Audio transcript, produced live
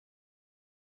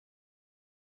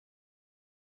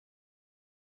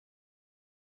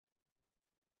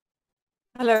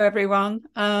Hello, everyone,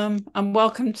 and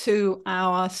welcome to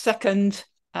our second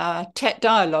TET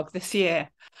Dialogue this year,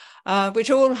 which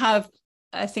all have,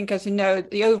 I think, as you know,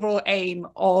 the overall aim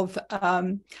of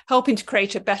helping to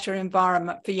create a better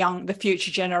environment for the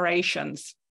future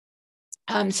generations.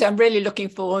 So I'm really looking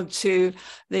forward to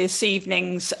this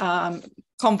evening's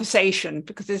conversation,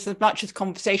 because there's as much as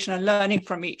conversation and learning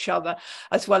from each other,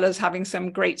 as well as having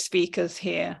some great speakers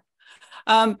here.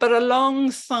 But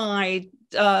alongside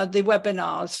the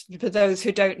webinars, for those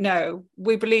who don't know,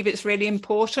 we believe it's really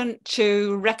important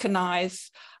to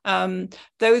recognise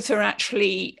those who are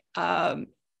actually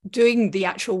doing the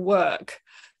actual work.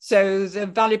 So the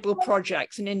valuable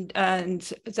projects and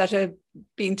that are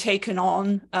being taken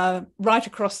on right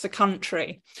across the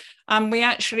country. And we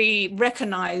actually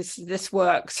recognise this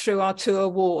work through our two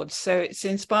awards. So it's the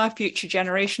Inspire Future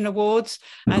Generation Awards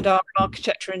and our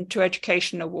Architecture into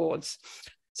Education Awards.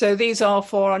 So these are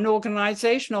for an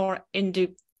organisation or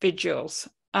individuals.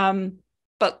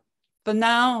 But for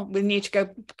now, we need to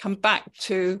come back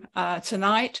to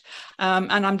tonight.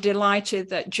 And I'm delighted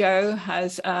that Joe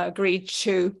has agreed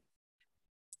to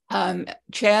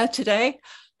chair today.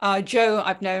 Joe,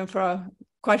 I've known for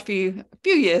quite a few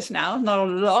years now, not a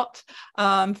lot,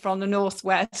 from the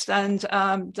Northwest, and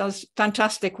does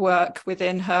fantastic work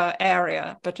within her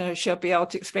area, but she'll be able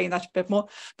to explain that a bit more,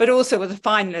 but also was a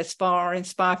finalist for our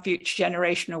Inspire Future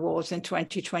Generation Awards in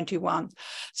 2021.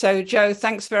 So Joe,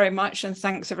 thanks very much, and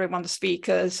thanks everyone, the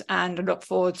speakers, and I look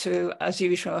forward to, as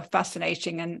usual, a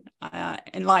fascinating and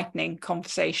enlightening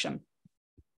conversation.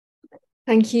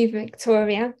 Thank you,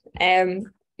 Victoria.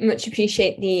 Much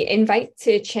appreciate the invite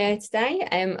to chair today,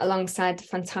 alongside the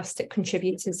fantastic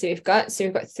contributors that we've got. So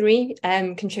we've got three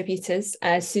contributors: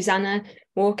 Susanna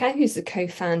Walker, who's the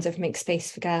co-founder of Make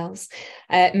Space for Girls;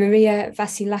 Maria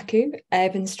Vasilaku,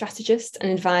 urban strategist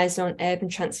and advisor on urban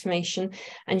transformation;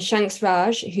 and Shanks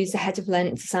Raj, who's the head of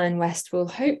Learning Design West, will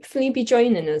hopefully be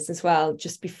joining us as well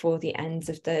just before the end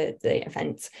of the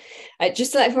event.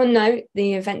 Just to let everyone know,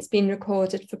 the event's being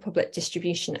recorded for public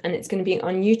distribution, and it's going to be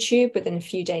on YouTube within a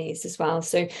few days as well.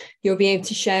 So you'll be able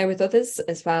to share with others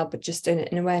as well, but just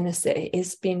an awareness that it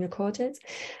is being recorded.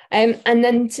 And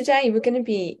then today we're going to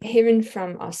be hearing from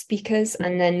our speakers,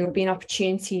 and then there'll be an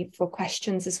opportunity for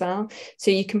questions as well. So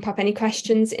you can pop any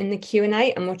questions in the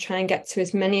Q&A, and we'll try and get to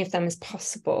as many of them as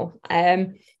possible.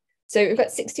 So we've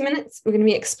got 60 minutes. We're going to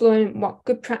be exploring what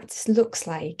good practice looks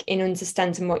like in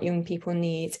understanding what young people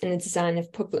need in the design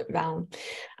of public realm,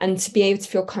 and to be able to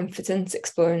feel confident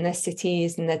exploring their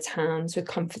cities and their towns with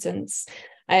confidence.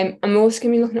 I'm also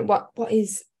going to be looking at what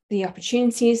is the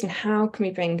opportunities and how can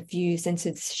we bring views into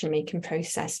the decision-making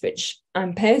process, which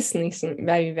I'm personally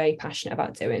very, very passionate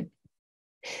about doing.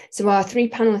 So our three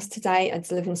panelists today are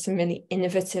delivering some really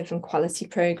innovative and quality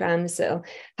programmes that will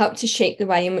help to shape the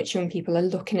way in which young people are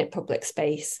looking at public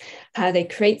space, how they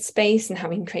create space and how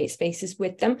we can create spaces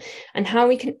with them, and how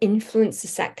we can influence the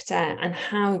sector, and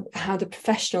how the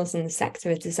professionals in the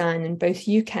sector are designing both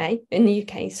in the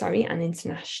UK, and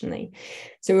internationally.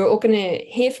 So we're all going to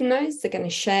hear from those. They're going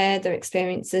to share their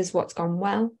experiences, what's gone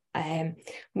well,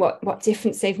 what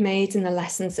difference they've made, and the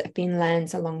lessons that have been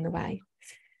learned along the way.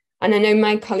 And I know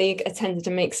my colleague attended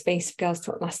a Make Space for Girls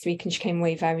talk last week, and she came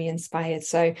away very inspired.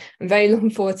 So I'm very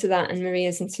looking forward to that and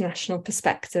Maria's international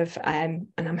perspective. And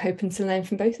I'm hoping to learn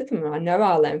from both of them, or I know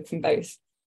I'll learn from both.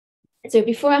 So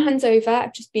before I hand over,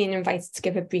 I've just been invited to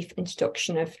give a brief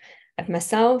introduction of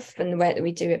myself and the work that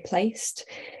we do at Placed.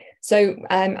 So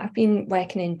I've been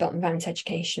working in built environment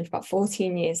education for about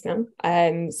 14 years now.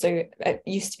 So I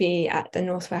used to be at the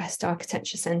Northwest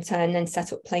Architecture Centre, and then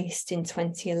set up Placed in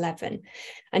 2011.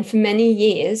 And for many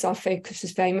years, our focus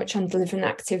was very much on delivering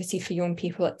activity for young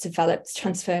people that developed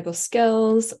transferable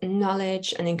skills,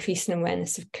 knowledge, and increasing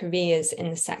awareness of careers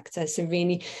in the sector. So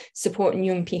really supporting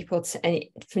young people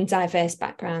from diverse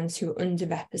backgrounds who are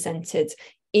underrepresented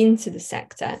into the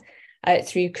sector.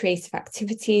 Through creative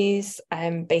activities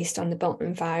based on the built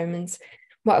environment.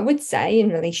 What I would say in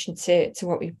relation to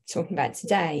what we're talking about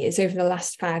today is, over the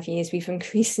last 5 years, we've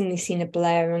increasingly seen a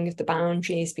blurring of the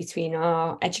boundaries between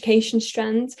our education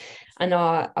strand and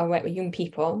our work with young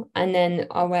people, and then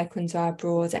our work under our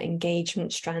broader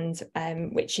engagement strand,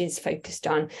 which is focused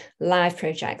on live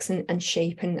projects and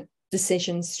shaping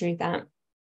decisions through that.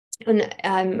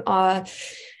 And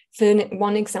for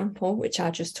one example, which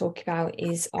I'll just talk about,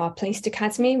 is our Placed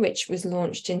Academy, which was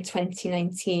launched in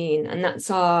 2019. And that's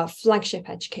our flagship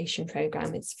education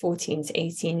programme. It's 14 to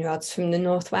 18-year-olds from the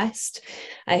Northwest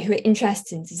who are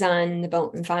interested in design and the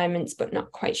built environments, but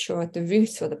not quite sure of the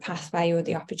route or the pathway or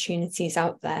the opportunities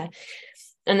out there.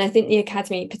 And I think the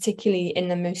Academy, particularly in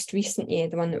the most recent year,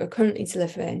 the one that we're currently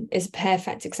delivering, is a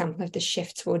perfect example of the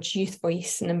shift towards youth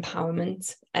voice and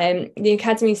empowerment. The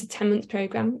Academy is a 10-month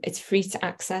programme. It's free to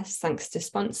access thanks to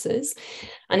sponsors.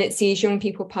 And it sees young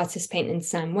people participating in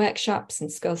design workshops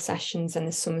and skill sessions and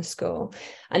the summer school.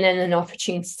 And then an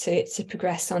opportunity to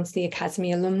progress onto the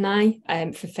Academy alumni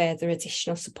for further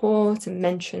additional support and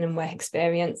mentoring and work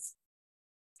experience.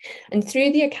 And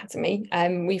through the Academy,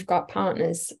 we've got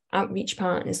partners, outreach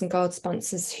partners and gold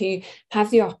sponsors who have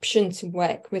the option to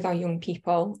work with our young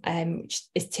people, which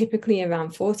is typically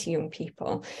around 40 young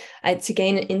people, to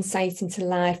gain an insight into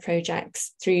live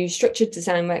projects through structured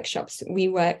design workshops. We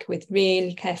work with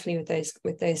really carefully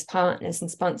with those partners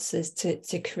and sponsors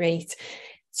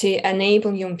to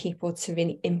enable young people to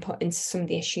really input into some of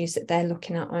the issues that they're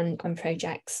looking at on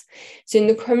projects. So in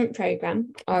the current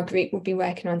programme, our group will be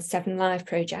working on 7 live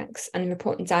projects and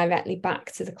reporting directly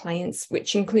back to the clients,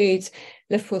 which includes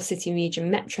Liverpool City Region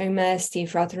Metro Mayor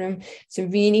Steve Rotherham. So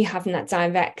really having that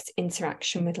direct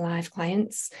interaction with live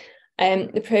clients.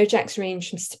 The projects range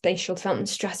from spatial development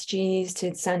strategies to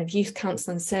design of youth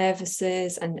counselling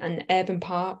services and urban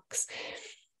parks.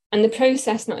 And the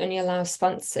process not only allows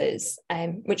sponsors,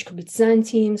 which could be design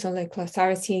teams or local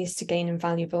authorities, to gain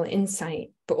invaluable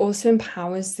insight, but also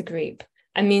empowers the group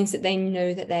and means that they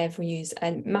know that their views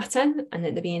matter and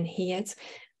that they're being heard,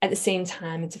 at the same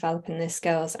time as developing their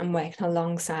skills and working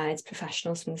alongside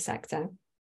professionals from the sector.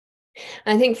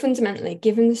 And I think fundamentally,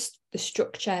 given the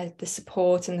structure, the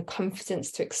support and the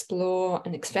confidence to explore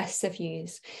and express their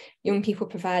views, young people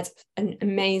provide an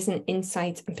amazing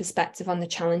insight and perspective on the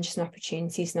challenges and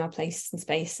opportunities in our places and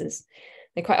spaces.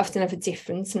 They quite often have a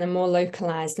different and a more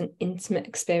localised and intimate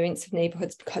experience of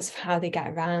neighbourhoods because of how they get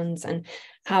around and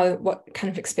what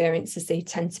kind of experiences they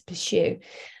tend to pursue.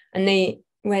 And they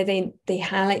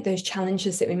highlight those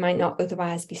challenges that we might not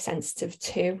otherwise be sensitive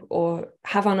to or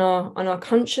have on our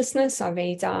consciousness, our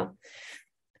radar.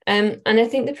 And I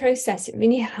think the process, it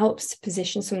really helps to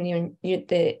position some of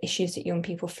the issues that young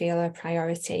people feel are a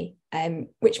priority,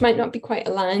 which might not be quite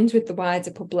aligned with the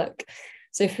wider public.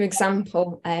 So, for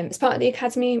example, as part of the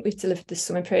Academy, we've delivered the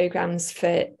summer programmes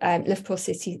for Liverpool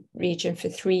City Region for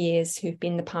 3 years, who've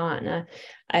been the partner,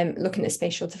 looking at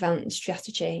spatial development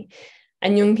strategy.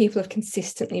 And young people have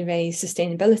consistently raised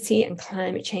sustainability and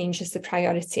climate change as the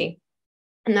priority.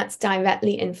 And that's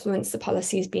directly influenced the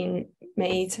policies being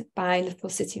made by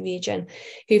Liverpool City Region,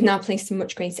 who've now placed a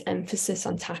much greater emphasis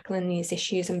on tackling these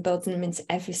issues and building them into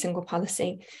every single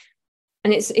policy.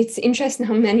 And it's interesting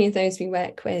how many of those we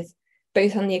work with,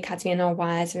 both on the Academy and our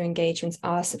wider engagements,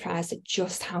 are surprised at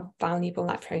just how valuable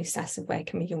that process of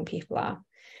working with young people are.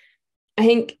 I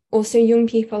think also young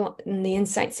people and the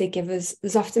insights they give us,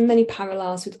 there's often many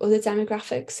parallels with other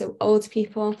demographics, so older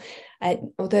people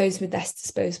or those with less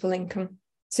disposable income.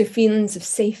 So feelings of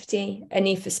safety, a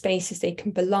need for spaces they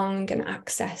can belong and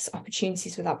access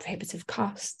opportunities without prohibitive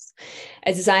costs,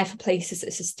 a desire for places that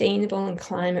are sustainable and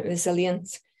climate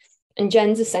resilient, and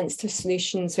gender sensitive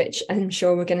solutions, which I'm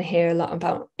sure we're going to hear a lot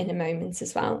about in a moment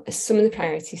as well, are some of the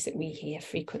priorities that we hear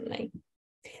frequently.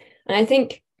 And I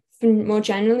think more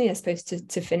generally, I suppose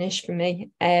to finish for me,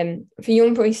 for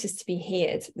young voices to be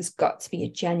heard, there's got to be a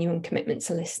genuine commitment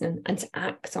to listening and to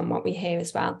act on what we hear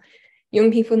as well.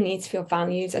 Young people need to feel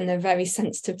valued and they're very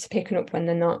sensitive to picking up when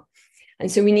they're not. And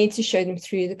so we need to show them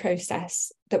through the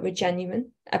process that we're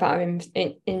genuine about our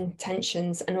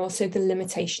intentions and also the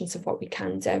limitations of what we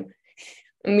can do.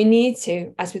 And we need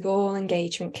to, as with all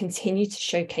engagement, continue to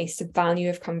showcase the value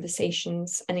of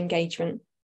conversations and engagement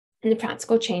and the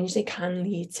practical change they can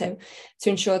lead to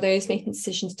ensure those making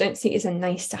decisions don't see it as a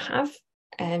nice to have,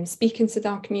 speaking to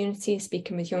our community,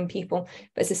 speaking with young people,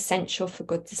 but as essential for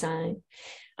good design.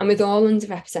 And with all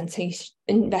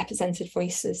underrepresented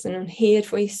voices and unheard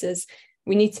voices,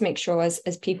 we need to make sure as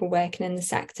people working in the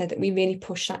sector that we really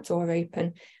push that door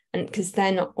open, and because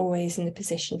they're not always in the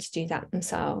position to do that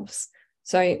themselves.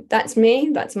 So that's me,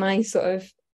 that's my sort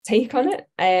of take on it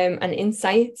and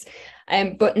insights.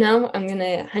 But now I'm going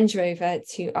to hand you over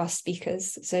to our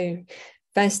speakers. So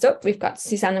first up, we've got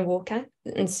Susanna Walker,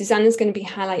 and Susanna's going to be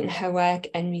highlighting her work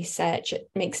and research at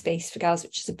Make Space for Girls,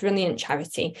 which is a brilliant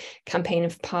charity campaign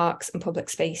of parks and public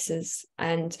spaces,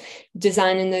 and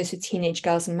designing those with teenage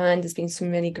girls in mind. There's been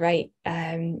some really great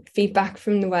feedback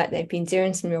from the work they've been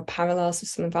doing, some real parallels with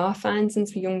some of our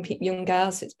findings for young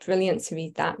girls. So it's brilliant to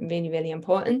read that, really, really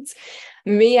important.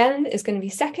 Maria is going to be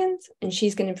second, and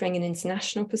she's going to bring an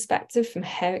international perspective from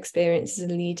her experience as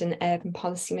a leading urban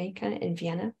policymaker in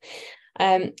Vienna.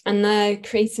 And they're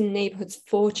creating neighbourhoods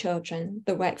for children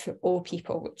that work for all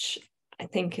people, which I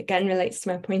think again relates to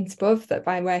my point above, that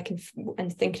by working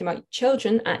and thinking about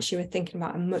children, actually we're thinking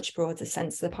about a much broader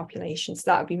sense of the population. So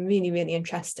that would be really, really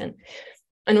interesting.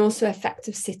 And also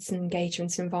effective citizen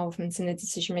engagement and involvement in the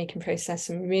decision-making process.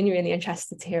 I'm really, really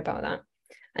interested to hear about that.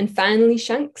 And finally,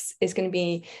 Shanks is going to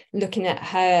be looking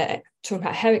at talking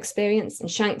about her experience. And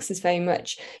Shanks is very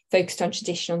much focused on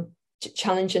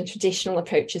challenging traditional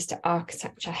approaches to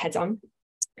architecture head-on,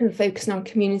 and focusing on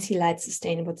community-led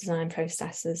sustainable design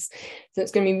processes. So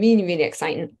it's going to be really, really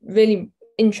exciting, really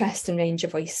interesting range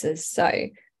of voices. So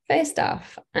first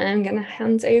off, I'm going to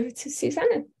hand over to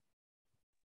Susanna.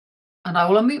 And I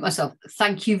will unmute myself.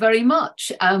 Thank you very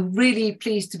much. I'm really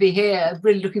pleased to be here.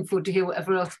 Really looking forward to hear what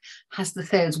everyone else has to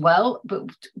say as well. But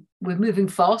we're moving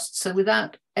fast. So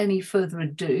without any further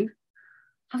ado,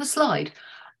 have a slide.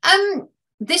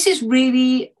 This is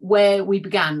really where we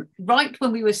began. Right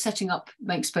when we were setting up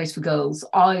Make Space for Girls,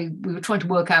 we were trying to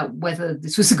work out whether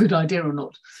this was a good idea or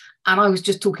not. And I was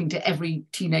just talking to every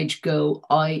teenage girl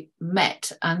I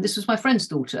met. And this was my friend's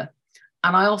daughter.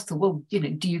 And I asked her, well, you know,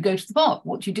 do you go to the park?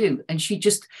 What do you do? And she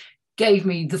just gave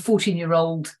me the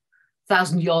 14-year-old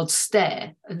 1,000-yard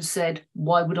stare and said,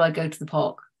 why would I go to the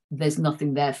park? There's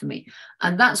nothing there for me.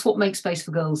 And that's what Make Space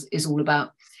for Girls is all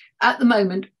about. At the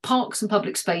moment, parks and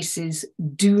public spaces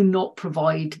do not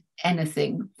provide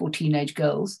anything for teenage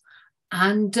girls.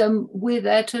 And we're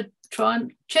there to try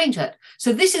and change that.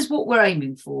 So this is what we're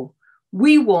aiming for.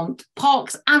 We want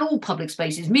parks and all public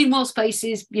spaces, meanwhile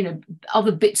spaces, you know,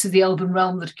 other bits of the urban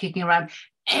realm that are kicking around,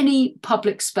 any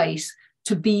public space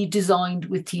to be designed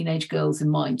with teenage girls in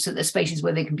mind. So they're spaces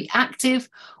where they can be active,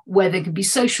 where they can be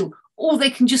social, or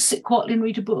they can just sit quietly and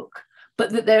read a book,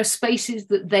 but that there are spaces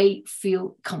that they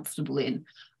feel comfortable in.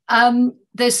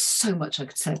 There's so much I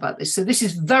could say about this. So this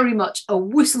is very much a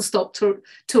whistle-stop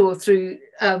tour through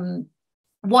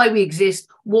why we exist,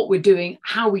 what we're doing,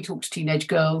 how we talk to teenage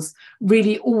girls.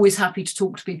 Really always happy to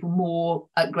talk to people more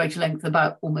at greater length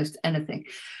about almost anything.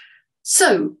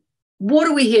 So what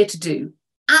are we here to do?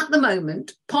 At the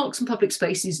moment, parks and public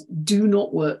spaces do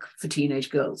not work for teenage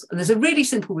girls. And there's a really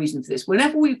simple reason for this.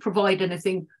 Whenever we provide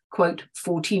anything, quote,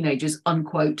 for teenagers,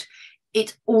 unquote,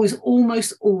 it's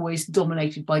almost always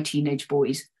dominated by teenage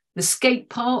boys. The skate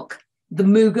park, the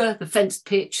Muga, the fenced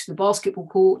pitch, the basketball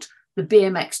court, the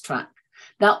BMX track.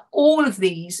 Now, all of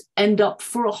these end up,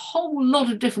 for a whole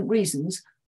lot of different reasons,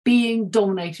 being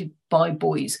dominated by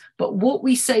boys. But what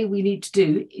we say we need to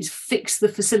do is fix the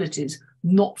facilities,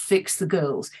 not fix the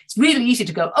girls. It's really easy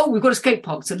to go, oh, we've got a skate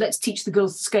park, so let's teach the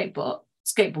girls to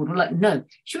skateboard. We're like, no,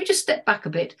 should we just step back a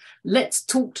bit? Let's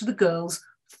talk to the girls,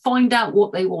 find out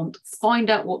what they want, find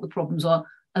out what the problems are,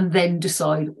 and then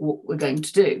decide what we're going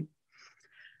to do.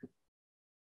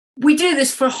 We do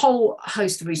this for a whole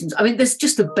host of reasons. I mean, there's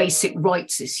just a basic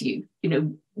rights issue. You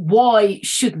know, why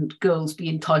shouldn't girls be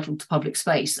entitled to public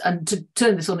space? And to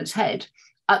turn this on its head,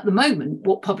 at the moment,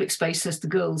 what public space says to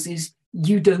girls is,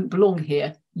 you don't belong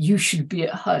here, you should be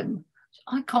at home.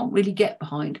 I can't really get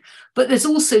behind. But there's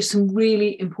also some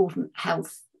really important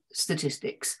health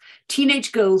statistics.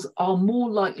 Teenage girls are more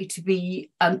likely to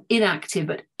be inactive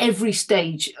at every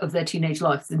stage of their teenage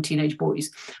life than teenage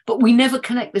boys. But we never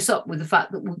connect this up with the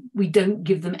fact that we don't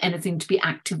give them anything to be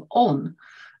active on.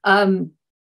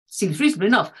 Seems reasonable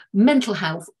enough. Mental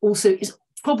health also is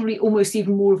probably almost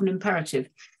even more of an imperative.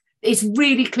 It's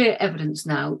really clear evidence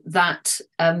now that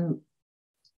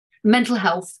mental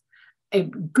health,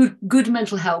 good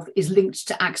mental health is linked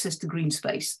to access to green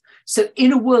space. So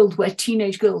in a world where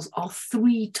teenage girls are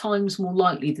 3 times more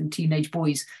likely than teenage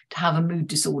boys to have a mood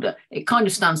disorder, it kind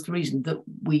of stands to reason that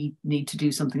we need to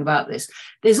do something about this.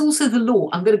 There's also the law.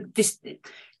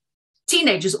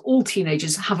 All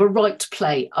teenagers have a right to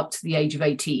play up to the age of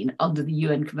 18 under the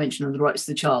UN Convention on the Rights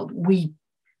of the Child. We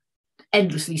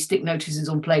endlessly stick notices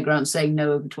on playgrounds saying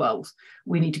no over 12s.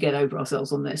 We need to get over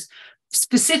ourselves on this.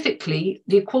 Specifically,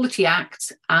 the Equality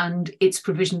Act and its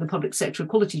provision, the Public Sector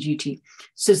Equality Duty,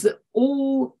 says that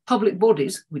all public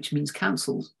bodies, which means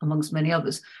councils, amongst many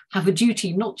others, have a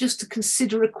duty not just to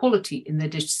consider equality in their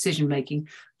decision-making,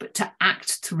 but to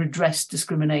act to redress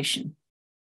discrimination.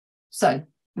 So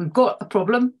we've got a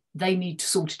problem, they need to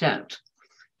sort it out.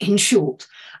 In short,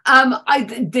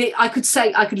 I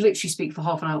could literally speak for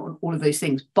half an hour on all of those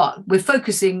things, but we're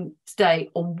focusing today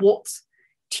on what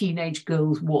teenage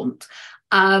girls want.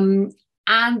 And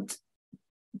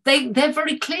they're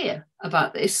very clear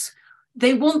about this.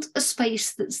 They want a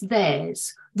space that's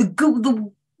theirs. The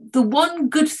one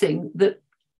good thing that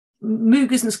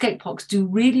Moogers and skate parks do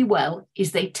really well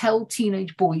is they tell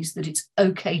teenage boys that it's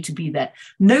okay to be there.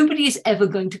 Nobody is ever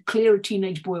going to clear a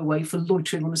teenage boy away for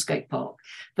loitering on a skate park.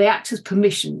 They act as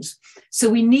permissions. So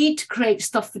we need to create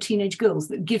stuff for teenage girls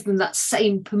that give them that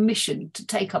same permission to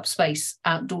take up space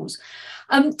outdoors.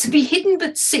 To be hidden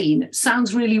but seen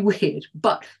sounds really weird,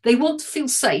 but they want to feel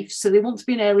safe. So they want to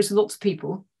be in areas with lots of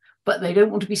people, but they don't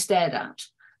want to be stared at.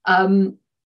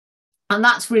 And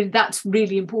that's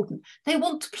really important. They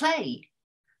want to play.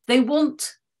 They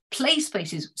want play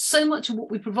spaces. So much of what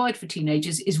we provide for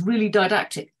teenagers is really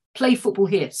didactic. Play football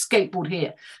here, skateboard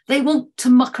here. They want to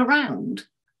muck around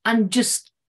and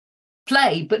just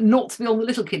play, but not to be on the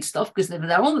little kids stuff, because if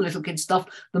they're on the little kids stuff,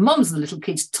 the mums of the little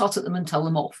kids tot at them and tell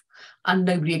them off, and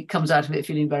nobody comes out of it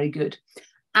feeling very good.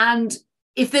 And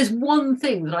if there's one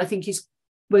thing that I think is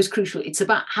most crucial, it's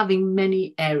about having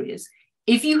many areas.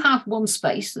 If you have one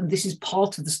space, and this is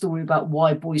part of the story about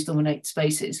why boys dominate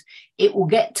spaces, it will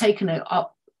get taken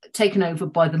over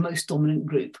by the most dominant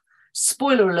group.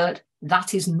 Spoiler alert,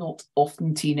 that is not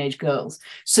often teenage girls.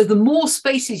 So the more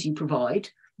spaces you provide,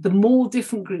 the more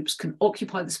different groups can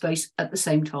occupy the space at the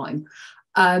same time.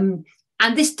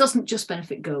 And this doesn't just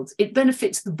benefit girls. It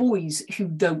benefits the boys who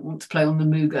don't want to play on the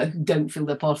Mooga, who don't feel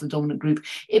they're part of the dominant group.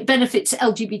 It benefits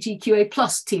LGBTQA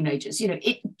plus teenagers. You know,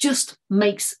 it just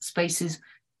makes spaces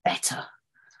better.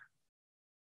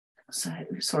 So,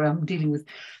 sorry, I'm dealing with.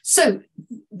 So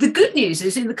the good news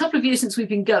is in the couple of years since we've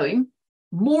been going,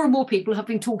 more and more people have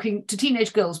been talking to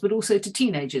teenage girls, but also to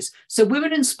teenagers. So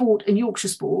Women in Sport and Yorkshire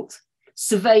Sport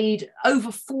surveyed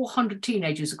over 400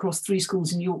 teenagers across 3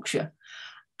 schools in Yorkshire.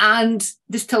 And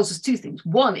this tells us 2 things.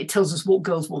 One, it tells us what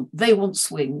girls want. They want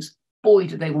swings. Boy,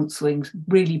 do they want swings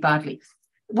really badly.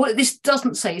 What this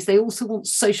doesn't say is they also want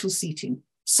social seating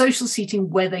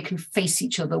where they can face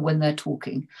each other when they're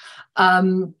talking.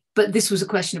 But this was a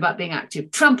question about being active.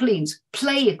 Trampolines,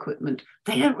 play equipment.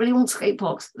 They don't really want skate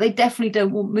parks. They definitely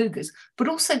don't want Moogers. But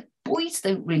also, boys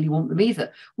don't really want them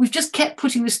either. We've just kept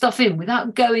putting this stuff in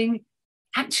without going,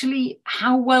 actually,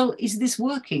 how well is this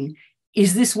working?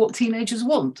 Is this what teenagers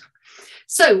want?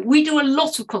 So we do a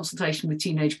lot of consultation with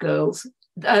teenage girls.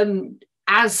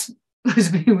 As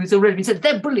has already been said,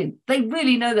 they're brilliant. They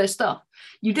really know their stuff.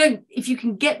 If you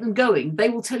can get them going, they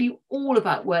will tell you all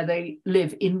about where they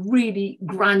live in really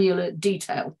granular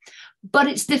detail. But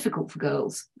it's difficult for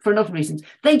girls for a lot of reasons.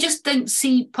 They just don't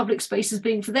see public space as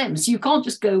being for them. So you can't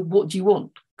just go, what do you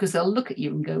want? Because they'll look at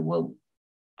you and go, well,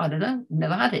 I don't know,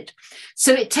 never had it.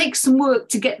 So it takes some work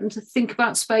to get them to think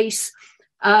about space.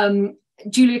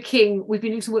 Julia King, we've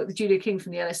been doing some work with Julia King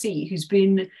from the LSE, who's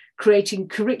been creating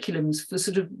curriculums for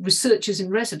sort of researchers in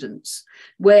residence,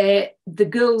 where the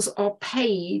girls are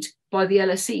paid by the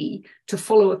LSE to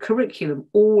follow a curriculum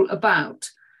all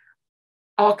about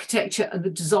architecture and the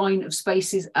design of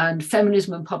spaces and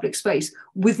feminism and public space,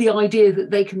 with the idea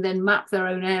that they can then map their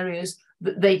own areas,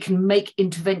 that they can make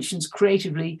interventions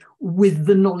creatively with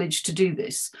the knowledge to do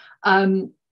this.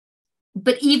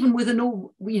 But even with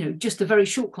just a very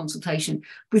short consultation,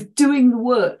 with doing the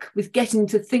work, with getting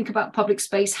to think about public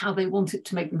space, how they want it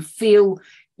to make them feel,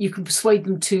 you can persuade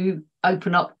them to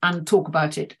open up and talk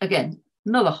about it. Again,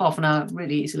 another half an hour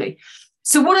really easily.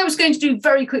 So what I was going to do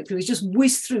very quickly is just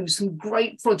whiz through some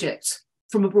great projects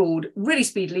from abroad really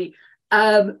speedily,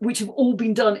 which have all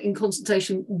been done in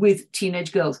consultation with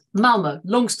teenage girls. Malmo,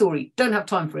 long story, don't have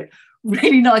time for it.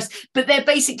 Really nice, but they're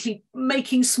basically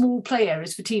making small play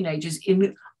areas for teenagers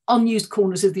in unused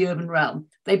corners of the urban realm.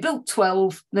 They built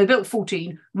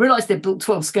 14, realised they built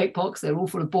 12 skate parks, they're all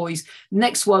full of boys.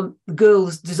 Next one, the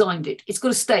girls designed it. It's got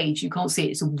a stage, you can't see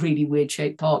it, it's a really weird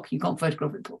shaped park, you can't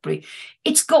photograph it properly.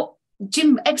 It's got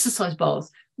gym exercise bars,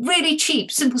 really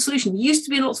cheap, simple solution. Used to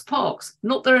be in lots of parks,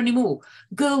 not there anymore.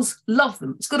 Girls love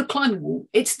them. It's got a climbing wall,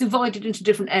 it's divided into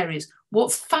different areas.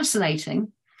 What's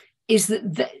fascinating is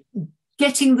that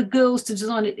getting the girls to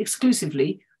design it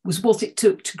exclusively was what it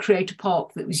took to create a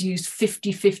park that was used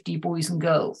 50-50 boys and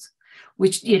girls,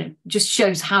 which just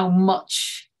shows how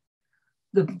much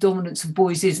the dominance of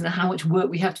boys is and how much work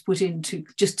we have to put into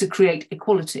just to create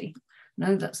equality.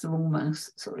 No, that's the wrong mouse,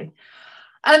 sorry.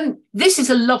 This is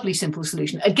a lovely simple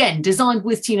solution, again designed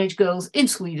with teenage girls in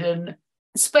Sweden,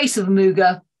 space of a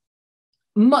Mooga,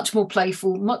 much more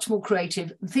playful, much more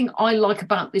creative. The thing I like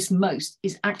about this most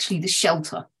is actually the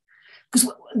shelter.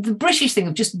 Because the British thing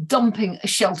of just dumping a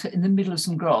shelter in the middle of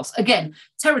some grass, again,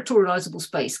 territorialisable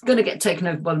space, going to get taken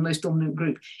over by the most dominant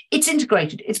group. It's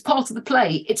integrated, it's part of the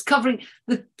play, it's covering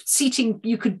the seating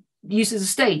you could use as a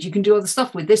stage, you can do other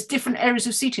stuff with. There's different areas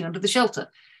of seating under the shelter.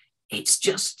 It's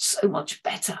just so much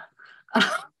better.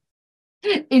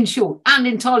 In short, and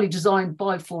entirely designed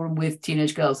by, for and with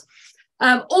teenage girls.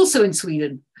 Also in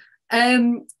Sweden,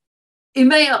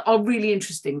 EMEA are really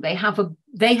interesting. They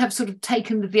have sort of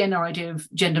taken the Vienna idea of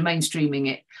gender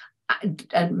mainstreaming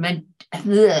and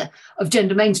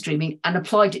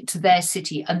applied it to their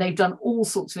city, and they've done all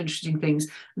sorts of interesting things.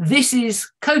 This is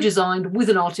co-designed with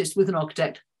an artist, with an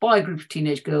architect, by a group of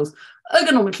teenage girls,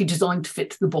 ergonomically designed to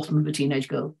fit to the bottom of a teenage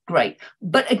girl. Great.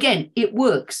 But again, it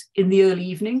works in the early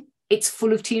evening. It's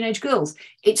full of teenage girls.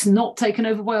 It's not taken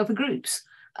over by other groups.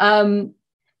 And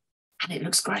it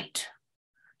looks great.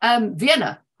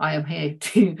 Vienna, I am here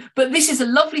too. But this is a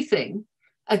lovely thing.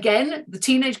 Again, the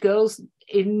teenage girls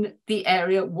in the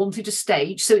area wanted a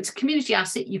stage. So it's a community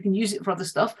asset. You can use it for other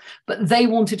stuff, but they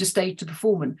wanted a stage to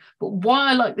perform in. But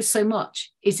why I like this so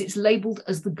much is it's labeled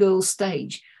as the girls'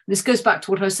 stage. This goes back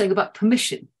to what I was saying about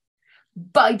permission.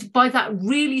 By that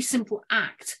really simple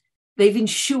act, they've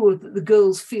ensured that the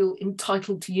girls feel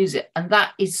entitled to use it. And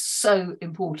that is so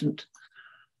important.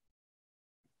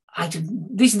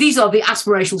 These are the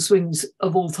aspirational swings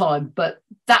of all time, but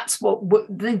that's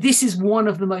this is one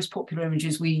of the most popular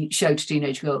images we show to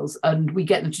teenage girls, and we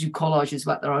get them to do collages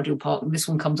about their ideal partner. This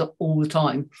one comes up all the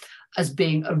time as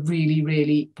being a really,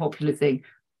 really popular thing.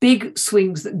 Big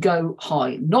swings that go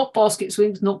high, not basket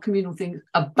swings, not communal things,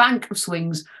 a bank of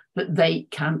swings that they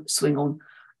can swing on.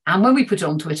 And when we put it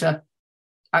on Twitter,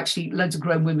 actually loads of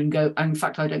grown women go, in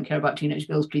fact, I don't care about teenage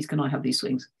girls, please can I have these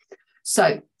swings?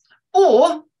 So,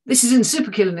 or this is in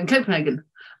Superkillen in Copenhagen.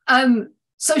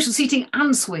 Social seating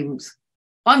and swings.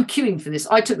 I'm queuing for this.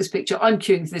 I took this picture. I'm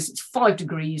queuing for this. It's 5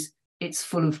 degrees. It's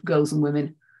full of girls and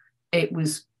women. It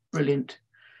was brilliant.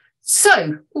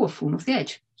 So, I've fallen off the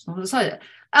edge. It's not going to say that.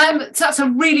 So that's a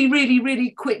really, really,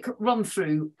 really quick run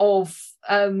through of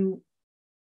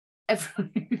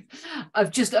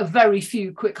just a very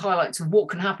few quick highlights of what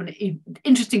can happen,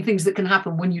 interesting things that can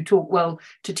happen when you talk well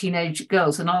to teenage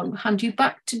girls. And I'll hand you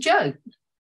back to Jo.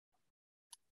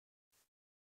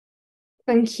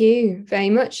 Thank you very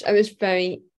much. It was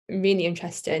really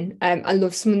interesting. I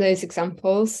love some of those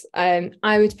examples. I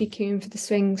would be queuing for the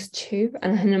swings too,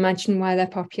 and I can imagine why they're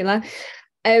popular.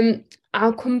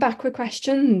 I'll come back with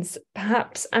questions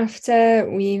perhaps after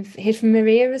we've heard from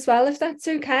Maria as well, if that's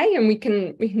okay, and we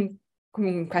can come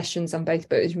with questions on both.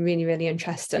 But it was really, really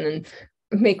interesting, and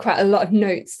I've made quite a lot of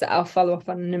notes that I'll follow up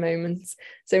on in a moment.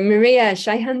 So Maria,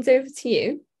 shall I hand over to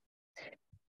you?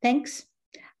 Thanks.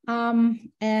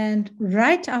 And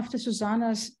right after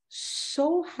Susanna's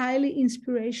so highly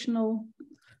inspirational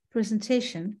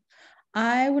presentation,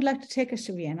 I would like to take us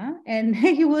to Vienna, and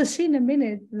you will see in a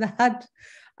minute that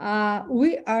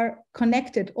we are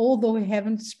connected, although we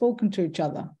haven't spoken to each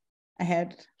other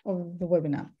ahead of the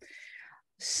webinar.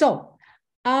 So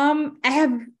I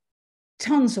have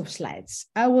tons of slides.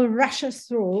 I will rush us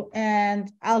through, and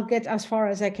I'll get as far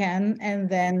as I can, and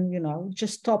then,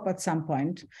 just stop at some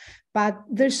point. But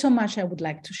there's so much I would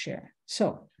like to share.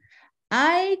 So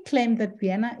I claim that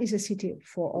Vienna is a city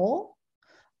for all,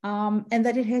 and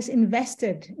that it has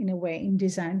invested in a way in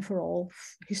design for all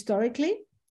historically.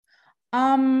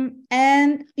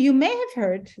 And you may have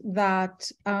heard that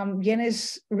Vienna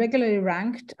is regularly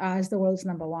ranked as the world's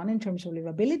 #1 in terms of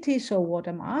livability. So what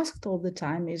I'm asked all the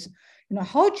time is,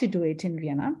 how did you do it in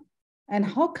Vienna? And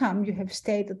how come you have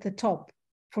stayed at the top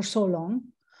for so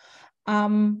long?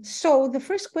 So the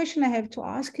first question I have to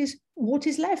ask is, what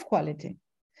is life quality?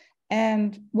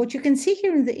 And what you can see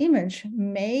here in the image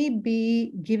may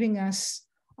be giving us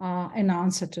an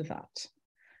answer to that.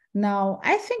 Now,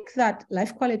 I think that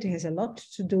life quality has a lot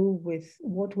to do with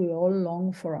what we all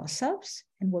long for ourselves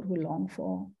and what we long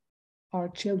for our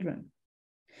children,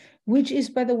 which is,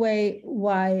 by the way,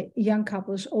 why young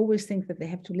couples always think that they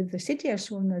have to leave the city as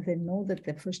soon as they know that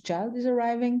their first child is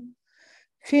arriving,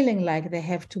 feeling like they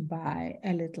have to buy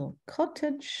a little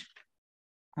cottage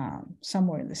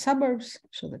somewhere in the suburbs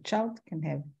so the child can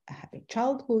have a happy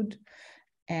childhood.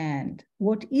 And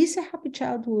what is a happy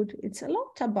childhood? It's a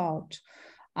lot about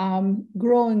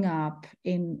growing up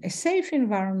in a safe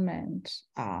environment,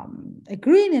 a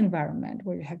green environment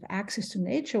where you have access to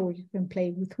nature, where you can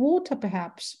play with water,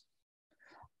 perhaps.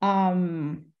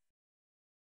 And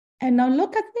now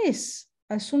look at this.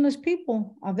 As soon as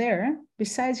people are there,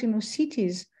 besides,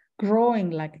 cities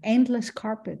growing like endless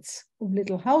carpets of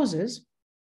little houses,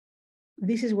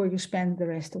 this is where you spend the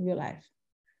rest of your life,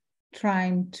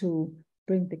 trying to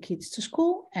bring the kids to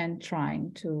school and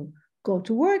trying to go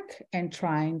to work and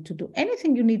trying to do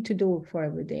anything you need to do for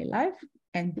everyday life.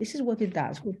 And this is what it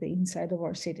does with the inside of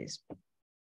our cities.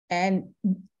 And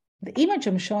the image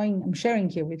I'm sharing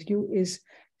here with you is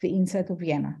the inside of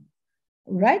Vienna,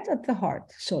 right at the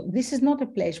heart. So this is not a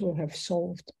place where we have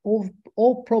solved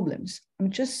all problems.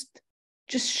 I'm just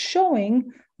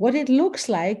showing what it looks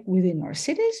like within our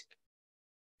cities.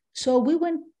 So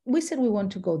we said we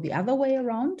want to go the other way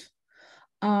around.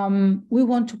 We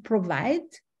want to provide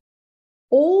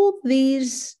all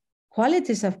these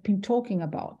qualities I've been talking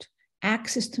about: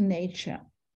 access to nature,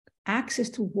 access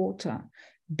to water,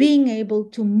 being able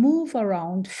to move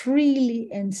around freely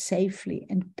and safely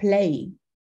and play.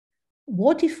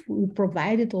 What if we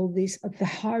provided all this at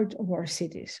the heart of our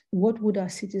cities? What would our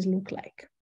cities look like?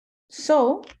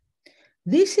 So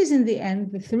this is, in the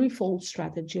end, the threefold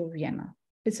strategy of Vienna.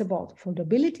 It's about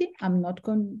affordability. I'm not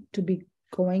going to be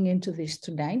going into this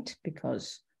tonight because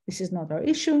this is not our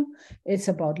issue. It's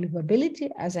about livability,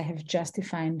 as I have just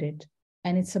defined it,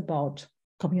 and it's about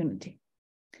community.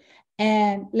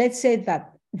 And let's say that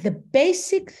the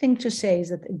basic thing to say is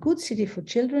that a good city for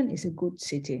children is a good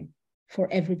city for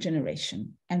every generation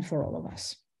and for all of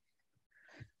us.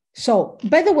 So,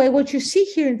 by the way, what you see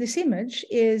here in this image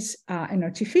is an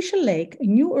artificial lake, a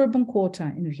new urban quarter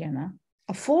in Vienna,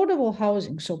 affordable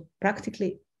housing, so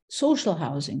practically social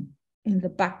housing in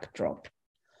the backdrop,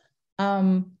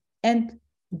 and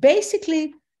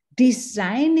basically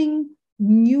designing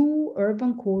new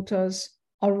urban quarters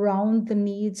around the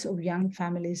needs of young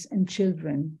families and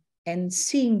children, and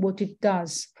seeing what it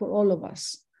does for all of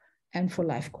us and for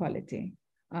life quality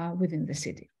within the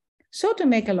city. So to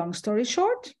make a long story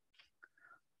short,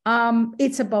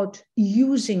 it's about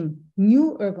using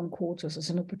new urban quarters as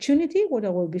an opportunity. What I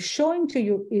will be showing to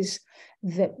you is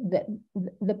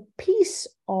the piece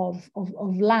of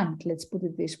land, let's put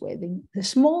it this way, the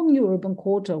small new urban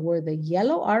quarter where the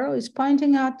yellow arrow is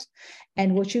pointing at,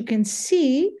 and what you can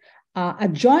see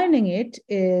adjoining it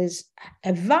is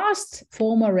a vast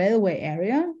former railway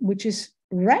area, which is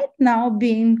right now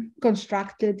being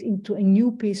constructed into a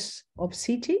new piece of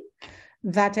city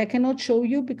that I cannot show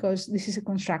you because this is a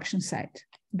construction site,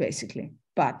 basically.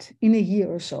 But in a year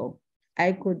or so,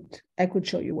 I could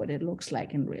show you what it looks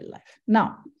like in real life.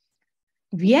 Now,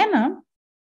 Vienna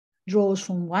draws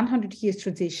from 100 years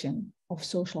tradition of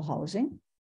social housing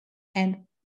and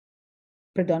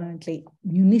predominantly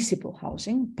municipal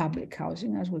housing, public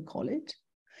housing, as we call it.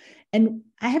 And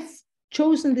I have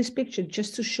chosen this picture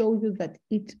just to show you that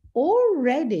it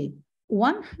already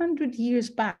 100 years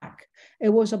back, it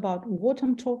was about what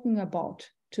I'm talking about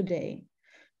today.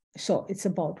 So it's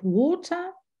about water,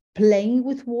 playing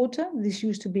with water. This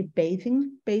used to be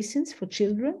bathing basins for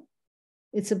children.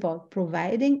 It's about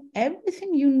providing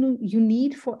everything you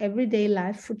need for everyday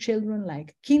life for children,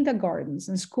 like kindergartens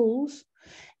and schools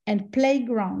and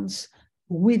playgrounds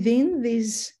within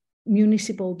these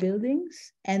municipal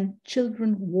buildings, and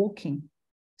children walking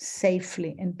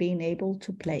safely and being able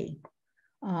to play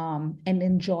and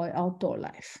enjoy outdoor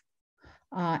life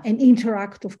and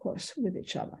interact, of course, with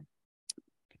each other.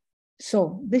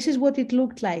 So this is what it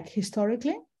looked like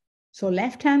historically. So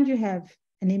left hand, you have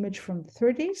an image from the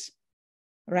 30s.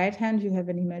 Right hand, you have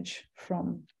an image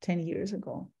from 10 years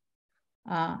ago.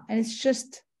 And it's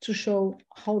just to show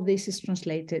how this is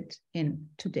translated in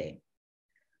today.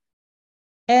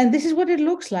 And this is what it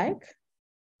looks like.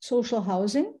 Social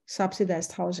housing,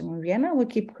 subsidized housing in Vienna. We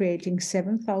keep creating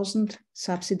 7,000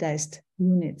 subsidized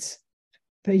units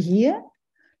per year.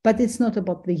 But it's not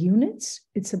about the units,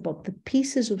 it's about the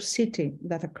pieces of city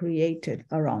that are created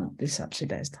around the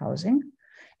subsidized housing.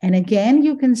 And again,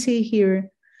 you can see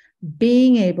here,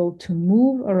 being able to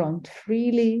move around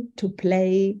freely, to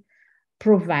play,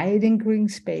 providing green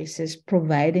spaces,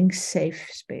 providing safe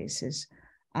spaces,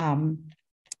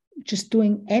 just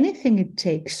doing anything it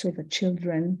takes so that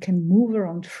children can move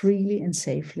around freely and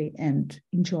safely and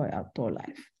enjoy outdoor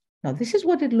life. Now, this is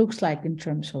what it looks like in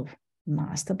terms of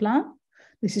master plan.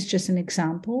 This is just an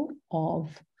example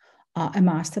of a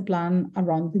master plan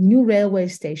around the new railway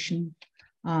station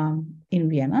in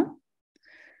Vienna.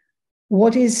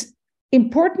 What is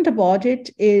important about it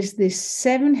is this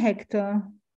 7-hectare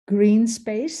green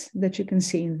space that you can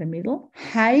see in the middle,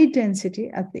 high density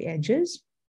at the edges,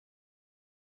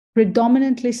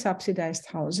 predominantly subsidized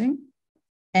housing,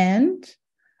 and,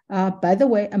 by the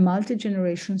way, a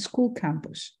multi-generation school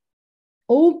campus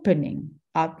opening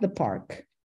at the park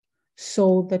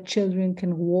so that children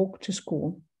can walk to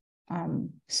school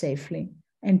safely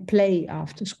and play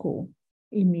after school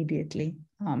immediately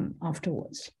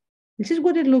afterwards. This is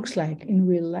what it looks like in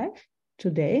real life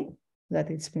today that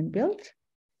it's been built.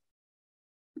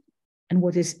 And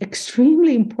what is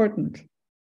extremely important,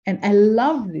 and I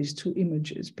love these two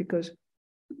images because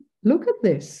look at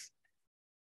this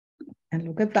and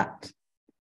look at that.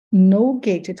 No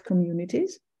gated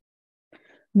communities,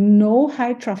 no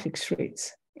high traffic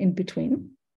streets in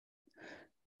between,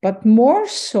 but more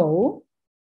so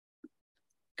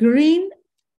green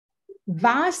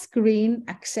vast green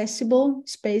accessible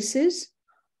spaces,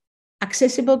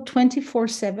 accessible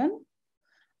 24/7,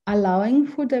 allowing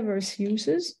for diverse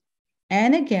uses.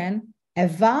 And again, a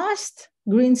vast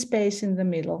green space in the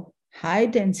middle, high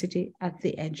density at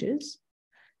the edges,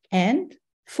 and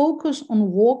focus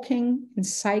on walking and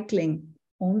cycling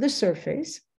on the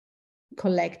surface,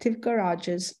 collective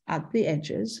garages at the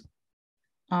edges,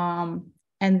 and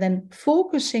then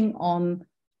focusing on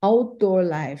outdoor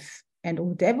life and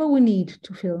whatever we need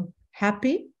to feel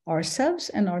happy, ourselves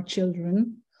and our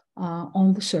children,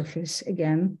 on the surface,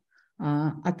 again,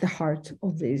 at the heart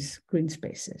of these green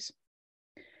spaces.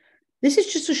 This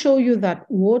is just to show you that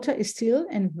water is still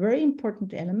a very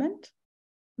important element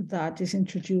that is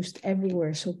introduced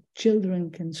everywhere. So children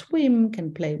can swim,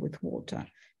 can play with water,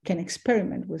 can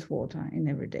experiment with water in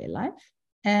everyday life.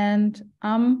 And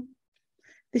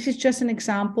this is just an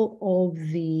example of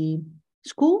the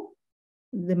school,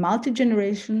 the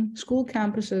multi-generation school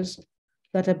campuses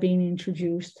that are being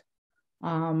introduced.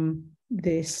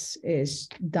 This is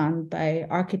done by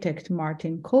architect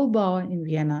Martin Kohlbauer in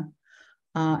Vienna.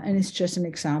 And it's just an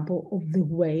example of the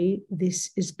way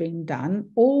this is being done,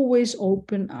 always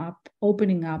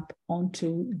opening up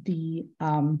onto the,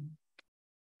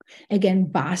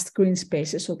 again, vast green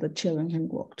spaces so that children can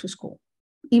walk to school.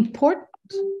 Important,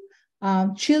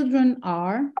 children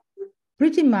are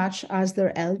pretty much as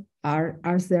their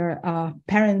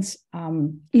parents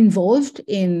involved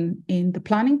in the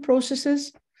planning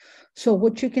processes. So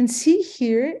what you can see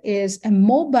here is a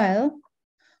mobile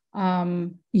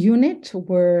unit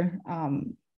where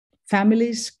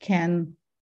families can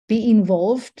be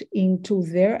involved into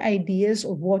their ideas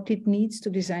of what it needs to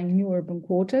design new urban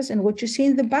quarters. And what you see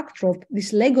in the backdrop,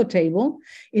 this Lego table,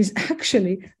 is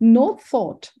actually not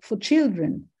thought for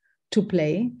children to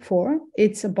play for.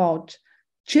 It's about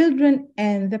children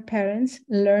and the parents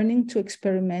learning to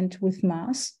experiment with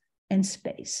mass and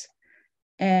space,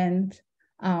 and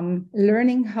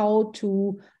learning how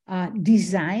to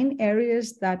design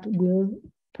areas that will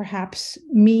perhaps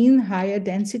mean higher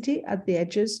density at the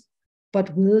edges,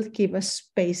 but will give us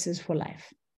spaces for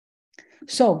life.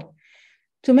 So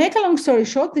to make a long story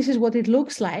short, this is what it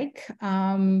looks like.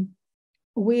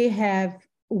 We have,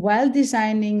 while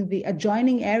designing the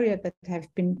adjoining area that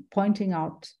I've been pointing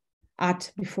out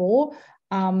at before,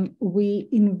 we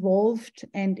involved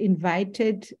and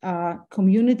invited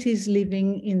communities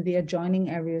living in the adjoining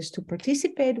areas to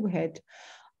participate. We had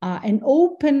an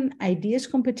open ideas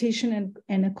competition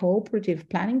and a cooperative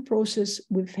planning process.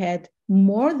 We've had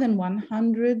more than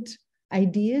 100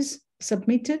 ideas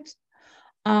submitted.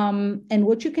 And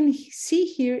what you can see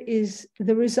here is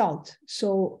the result.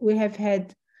 So we have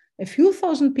had a few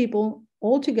thousand people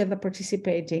all together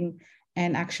participating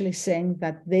and actually saying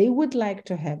that they would like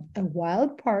to have a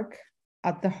wild park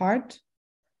at the heart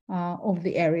of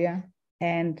the area.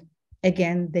 And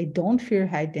again, they don't fear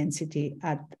high density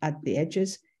at the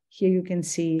edges. Here you can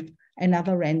see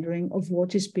another rendering of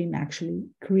what is being actually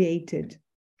created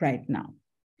right now.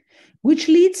 Which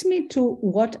leads me to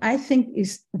what I think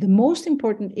is the most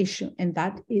important issue, and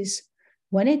that is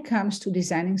when it comes to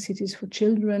designing cities for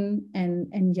children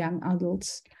and young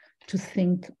adults, to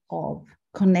think of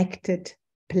connected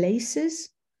places,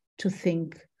 to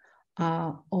think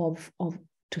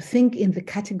to think in the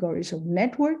categories of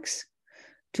networks,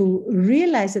 to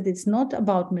realize that it's not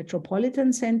about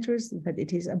metropolitan centers, that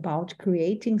it is about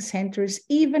creating centers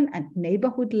even at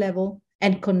neighborhood level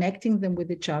and connecting them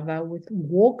with each other with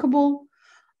walkable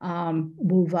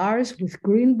boulevards, with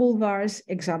green boulevards,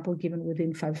 example given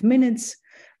within 5 minutes,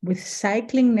 with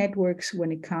cycling networks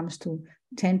when it comes to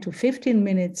 10 to 15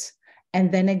 minutes,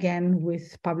 and then again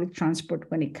with public transport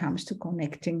when it comes to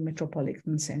connecting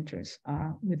metropolitan centers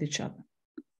with each other.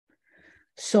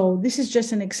 So this is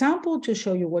just an example to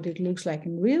show you what it looks like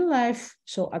in real life.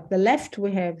 So at the left,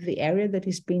 we have the area that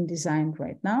is being designed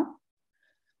right now.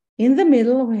 In the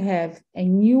middle, we have a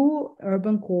new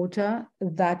urban quarter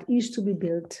that is to be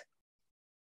built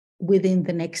within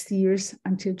the next years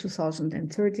until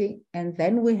 2030. And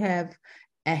then we have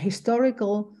a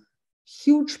historical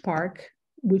huge park,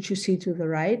 which you see to the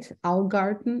right,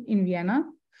 Augarten in Vienna.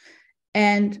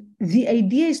 And the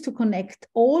idea is to connect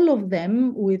all of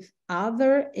them with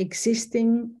other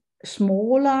existing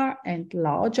smaller and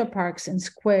larger parks and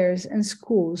squares and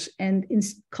schools and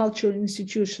cultural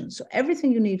institutions. So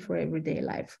everything you need for everyday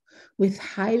life with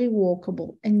highly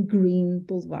walkable and green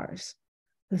boulevards,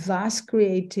 thus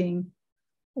creating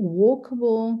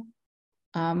walkable,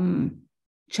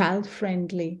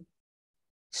 child-friendly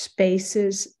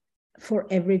spaces for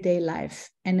everyday life,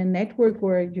 and a network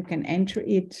where you can enter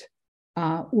it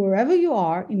wherever you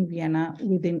are in Vienna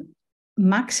within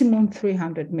maximum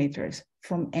 300 meters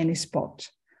from any spot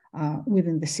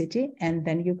within the city. And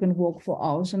then you can walk for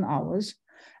hours and hours.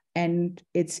 And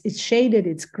it's shaded,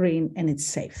 it's green, and it's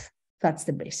safe. That's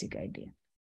the basic idea.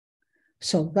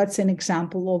 So that's an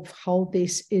example of how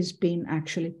this is being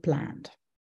actually planned.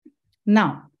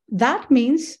 Now, that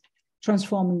means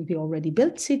transforming the already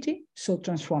built city, so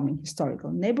transforming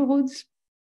historical neighborhoods,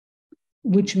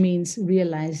 which means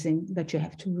realizing that you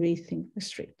have to rethink the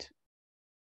street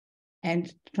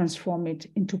and transform it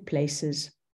into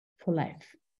places for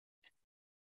life,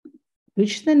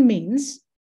 which then means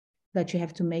that you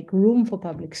have to make room for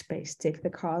public space, take the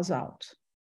cars out,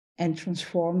 and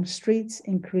transform streets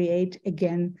and create,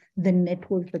 again, the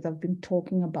network that I've been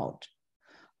talking about,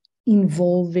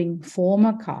 involving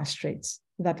former car streets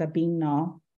that are being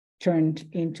now turned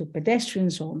into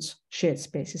pedestrian zones, shared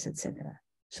spaces, etc.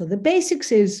 So the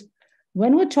basics is,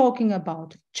 when we're talking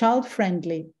about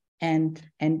child-friendly and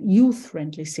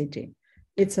youth-friendly city,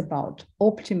 it's about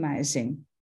optimizing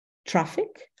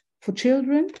traffic for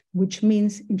children, which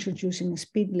means introducing a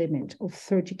speed limit of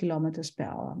 30 kilometers per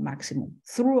hour maximum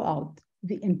throughout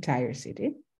the entire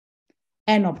city,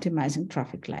 and optimizing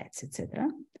traffic lights, etc.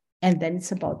 And then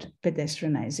it's about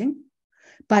pedestrianizing.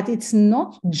 But it's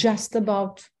not just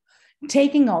about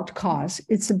taking out cars,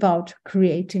 it's about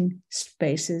creating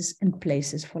spaces and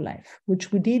places for life,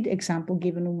 which we did, example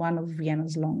given in one of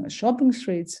Vienna's longest shopping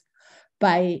streets,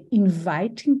 by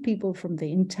inviting people from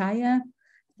the entire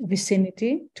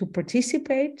vicinity to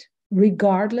participate,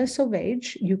 regardless of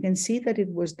age. You can see that it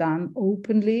was done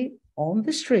openly on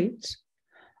the streets.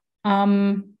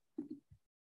 And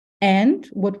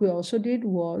what we also did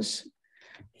was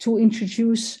to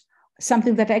introduce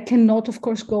something that I cannot, of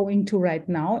course, go into right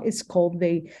now. It's called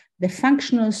the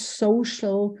functional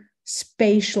social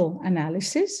spatial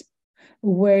analysis,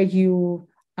 where you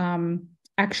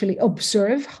actually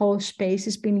observe how space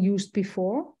has been used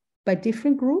before by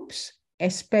different groups,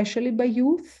 especially by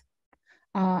youth.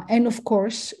 And of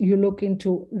course, you look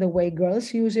into the way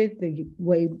girls use it, the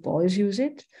way boys use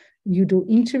it. You do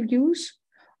interviews,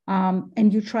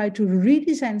 and you try to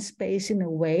redesign space in a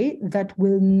way that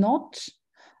will not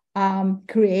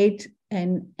create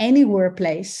an anywhere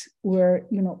place where,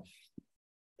 you know,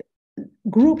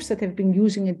 groups that have been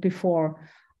using it before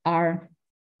are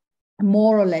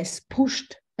more or less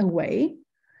pushed away.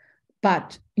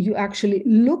 But you actually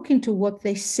look into what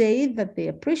they say that they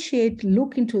appreciate,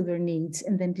 look into their needs,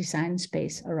 and then design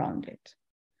space around it.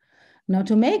 Now,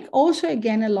 to make also,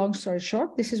 again, a long story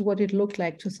short, this is what it looked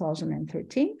like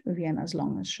 2013, Vienna's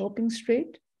longest shopping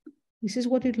street. This is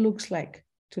what it looks like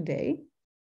today.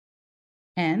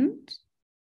 And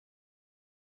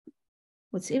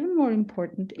what's even more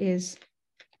important is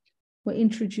we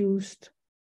introduced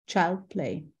child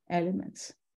play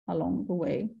elements along the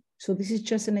way. So this is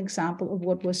just an example of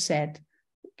what was said,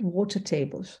 water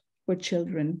tables where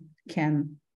children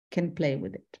can play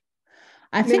with it.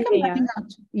 I think I'm running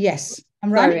out. Yes,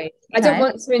 I'm running. Sorry, I don't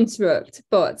want to interrupt,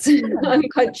 but I'm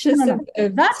conscious of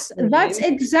that's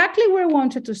exactly where I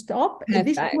wanted to stop. Perfect.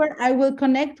 This is where I will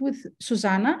connect with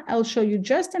Susanna. I'll show you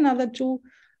just another two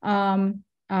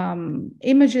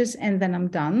images, and then I'm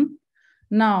done.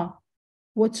 Now,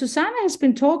 what Susanna has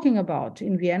been talking about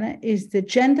in Vienna is the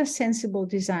gender-sensible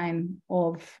design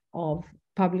of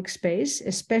public space,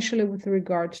 especially with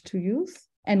regard to youth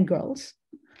and girls.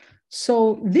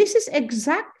 So this is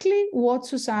exactly what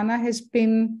Susanna has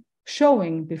been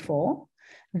showing before.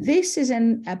 This is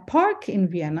a park in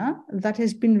Vienna that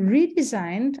has been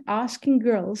redesigned, asking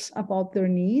girls about their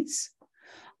needs.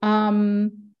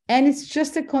 And it's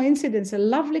just a coincidence, a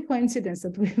lovely coincidence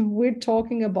that we're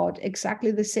talking about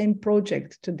exactly the same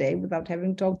project today without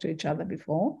having talked to each other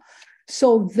before.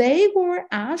 So they were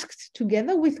asked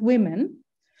together with women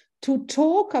to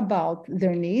talk about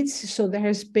their needs. So there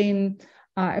has been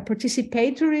a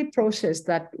participatory process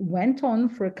that went on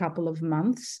for a couple of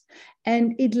months,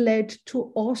 and it led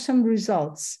to awesome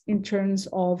results in terms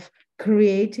of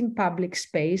creating public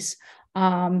space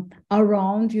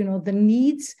around, you know, the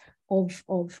needs of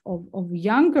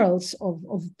young girls,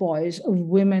 of boys, of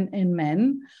women and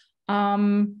men.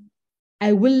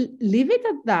 I will leave it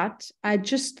at that. I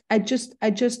just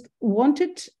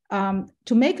wanted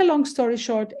to make a long story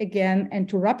short again, and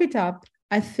to wrap it up.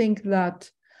 I think that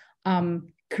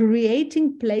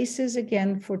creating places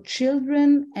again for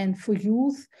children and for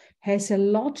youth has a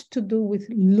lot to do with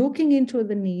looking into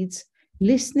the needs,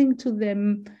 listening to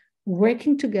them,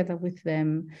 working together with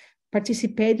them,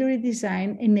 participatory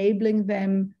design, enabling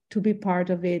them to be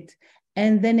part of it.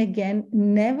 And then again,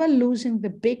 never losing the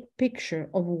big picture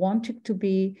of wanting to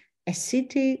be a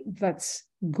city that's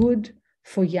good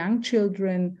for young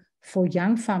children, for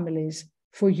young families,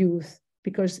 for youth,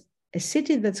 because a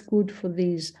city that's good for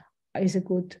these is a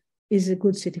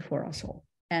good city for us all.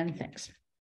 And thanks.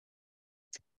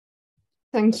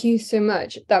 Thank you so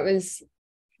much. That was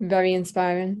very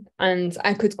inspiring, and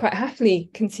I could quite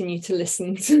happily continue to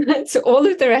listen to all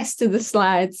of the rest of the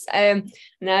slides. And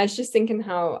I was just thinking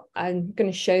how I'm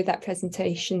going to show that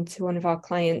presentation to one of our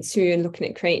clients who are looking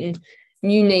at creating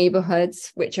new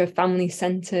neighborhoods which are family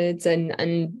centered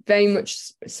and very much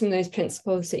some of those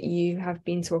principles that you have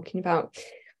been talking about.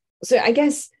 So I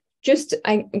guess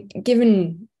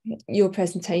given your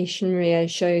presentation, Maria,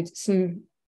 showed some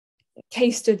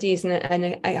case studies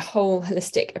and a whole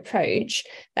holistic approach,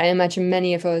 I imagine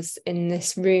many of us in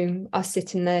this room are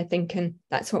sitting there thinking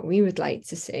that's what we would like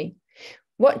to see.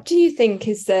 What do you think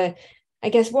is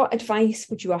what advice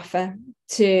would you offer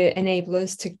to enable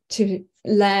us to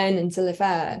learn and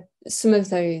deliver some of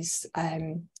those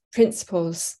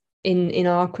principles in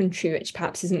our country, which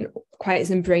perhaps isn't quite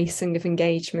as embracing of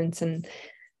engagement and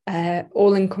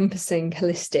all-encompassing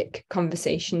holistic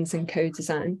conversations and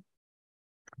co-design?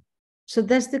 So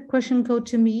does the question go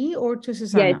to me or to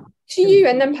Susanna? Yeah, to you,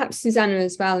 and then perhaps Susanna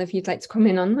as well, if you'd like to come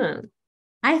in on that.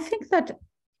 I think that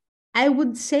I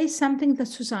would say something that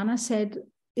Susanna said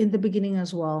in the beginning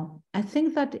as well. I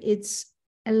think that it's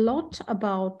a lot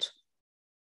about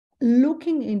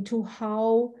looking into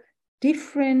how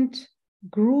different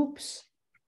groups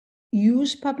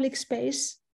use public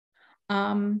space,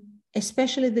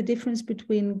 especially the difference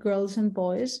between girls and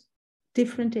boys,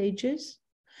 different ages.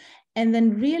 And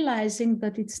then realizing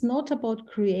that it's not about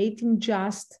creating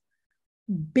just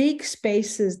big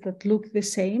spaces that look the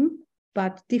same,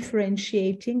 but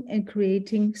differentiating and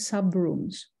creating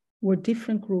subrooms where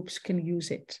different groups can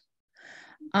use it.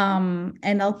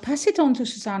 And I'll pass it on to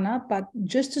Susanna, but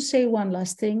just to say one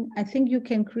last thing, I think you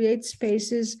can create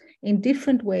spaces in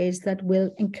different ways that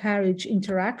will encourage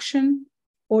interaction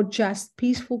or just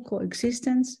peaceful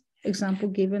coexistence, example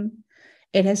given.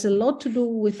 It has a lot to do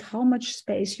with how much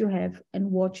space you have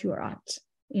and what you're at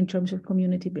in terms of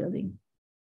community building.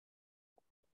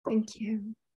 Thank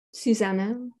you.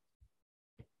 Susanna?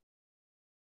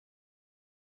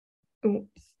 Oh,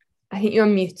 I think you're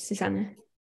on mute, Susanna.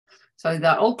 So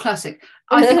that old classic.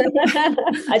 I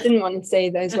didn't want to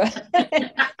say those words.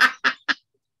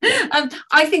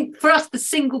 I think for us, the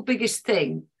single biggest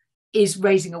thing is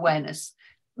raising awareness.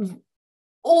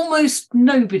 Almost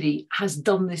nobody has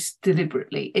done this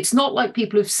deliberately. It's not like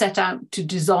people have set out to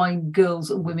design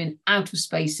girls and women out of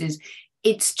spaces.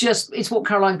 It's what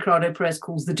Caroline Criado-Perez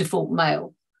calls the default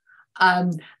male.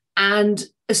 And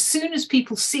as soon as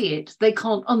people see it, they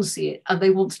can't unsee it and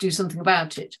they want to do something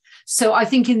about it. So I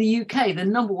think in the UK, the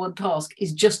number one task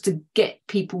is just to get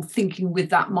people thinking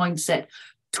with that mindset,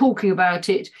 talking about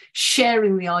it,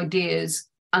 sharing the ideas,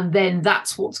 and then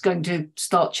that's what's going to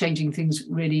start changing things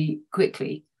really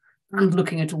quickly, and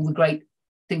looking at all the great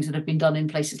things that have been done in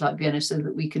places like Vienna so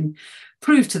that we can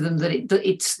prove to them that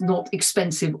it's not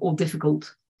expensive or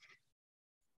difficult.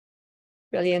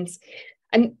 Brilliant.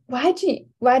 And why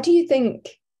do you think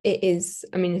it is,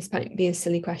 I mean, this might be a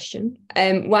silly question,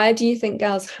 why do you think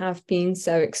girls have been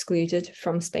so excluded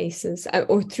from spaces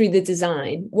or through the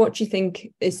design? What do you think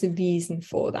is the reason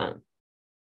for that?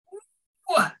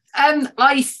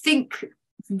 I think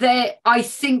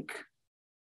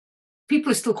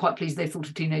people are still quite pleased they thought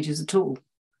of teenagers at all.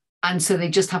 And so they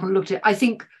just haven't looked at it. I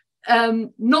think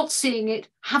not seeing it,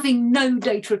 having no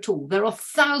data at all. There are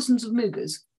thousands of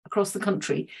Muggers across the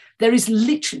country. There's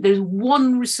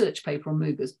one research paper on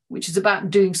Muggers, which is about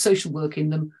doing social work in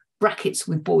them, brackets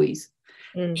with boys.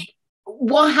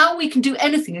 How we can do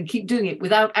anything and keep doing it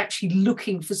without actually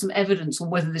looking for some evidence on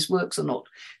whether this works or not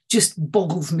just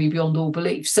boggles me beyond all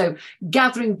belief. So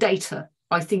gathering data,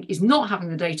 I think, is not having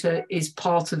the data is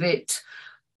part of it.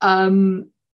 Oh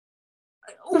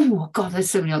God, there's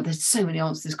so many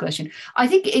answers to this question. I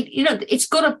think it's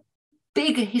got a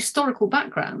big historical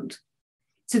background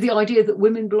to the idea that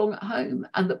women belong at home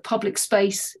and that public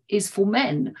space is for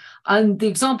men. And the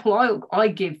example I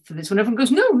give for this, when everyone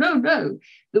goes, no,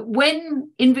 that when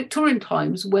in Victorian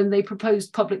times, when they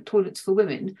proposed public toilets for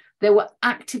women, there were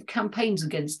active campaigns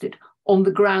against it on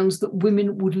the grounds that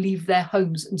women would leave their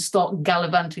homes and start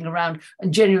gallivanting around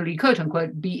and generally, quote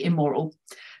unquote, be immoral.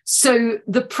 So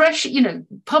the pressure,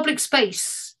 public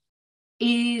space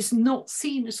is not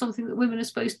seen as something that women are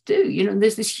supposed to do, and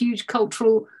there's this huge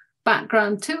cultural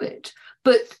background to it.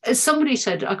 But as somebody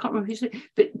said, I can't remember who said it,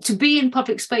 but to be in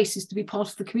public space is to be part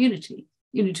of the community,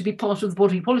 to be part of the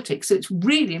body politic. So it's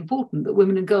really important that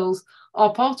women and girls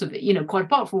are part of it, quite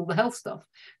apart from all the health stuff.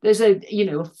 There's a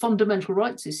fundamental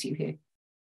rights issue here.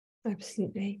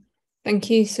 Absolutely. Thank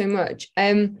you so much.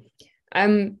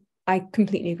 I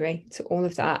completely agree to all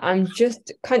of that. I'm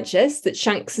just conscious that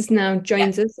Shanks has now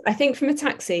joined us, I think from a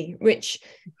taxi, which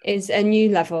is a new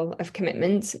level of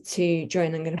commitment to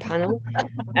joining in a panel.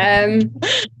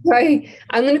 So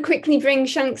I'm going to quickly bring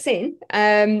Shanks in,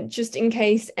 just in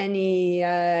case any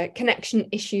connection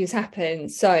issues happen.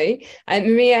 So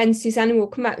Maria and Susanna will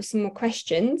come back with some more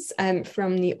questions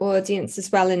from the audience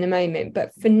as well in a moment.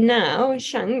 But for now,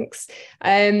 Shanks,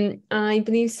 I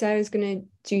believe Sarah's going to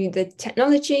do the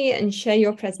technology and share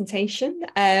your presentation,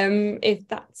 if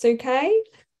that's okay.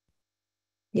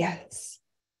 Yes.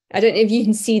 I don't know if you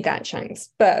can see that, Shanks,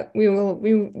 but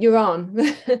you're on.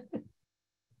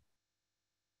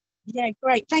 Yeah,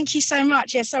 great. Thank you so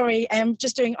much. Yeah, sorry,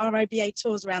 just doing ROBA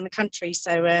tours around the country,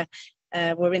 so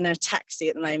we're in a taxi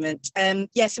at the moment.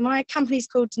 Yeah, so my company's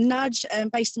called Nudge,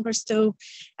 based in Bristol,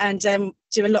 and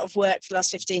do a lot of work for the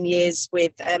last 15 years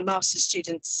with master's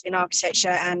students in architecture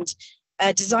and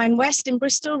Design West in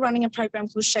Bristol, running a programme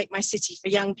called Shape My City for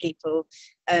young people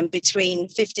between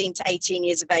 15 to 18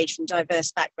 years of age from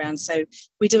diverse backgrounds. So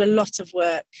we do a lot of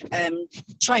work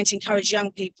trying to encourage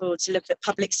young people to look at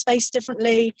public space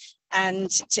differently and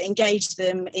to engage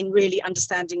them in really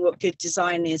understanding what good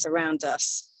design is around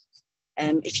us.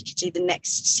 If you could do the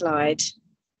next slide.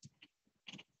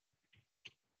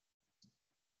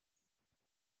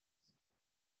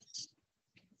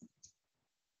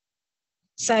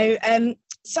 So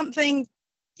something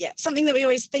that we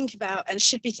always think about and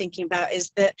should be thinking about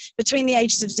is that between the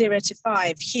ages of 0 to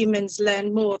 5, humans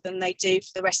learn more than they do for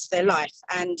the rest of their life.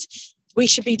 And we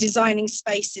should be designing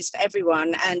spaces for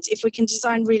everyone. And if we can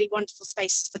design really wonderful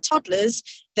spaces for toddlers,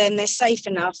 then they're safe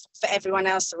enough for everyone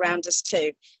else around us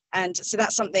too. And so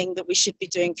that's something that we should be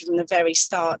doing from the very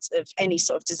start of any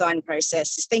sort of design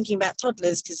process, is thinking about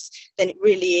toddlers, because then it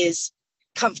really is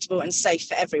comfortable and safe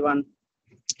for everyone.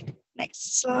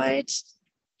 Next slide.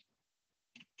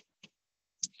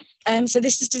 So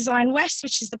this is Design West,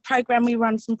 which is the programme we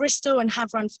run from Bristol and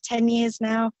have run for 10 years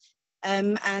now.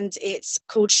 And it's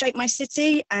called Shape My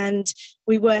City, and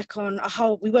we work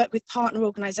with partner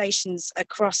organisations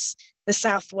across the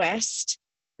Southwest,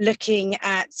 looking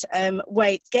at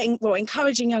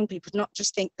encouraging young people to not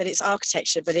just think that it's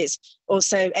architecture, but it's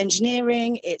also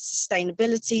engineering, it's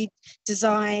sustainability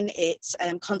design, it's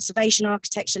conservation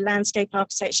architecture, landscape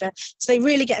architecture. So they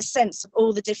really get a sense of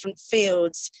all the different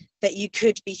fields that you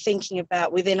could be thinking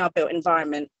about within our built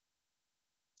environment.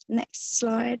 Next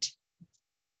slide.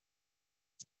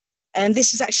 And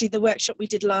this was actually the workshop we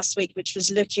did last week, which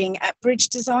was looking at bridge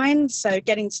design. So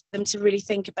getting them to really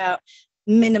think about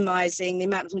minimizing the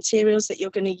amount of materials that you're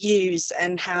going to use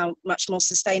and how much more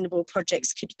sustainable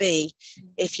projects could be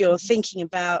if you're thinking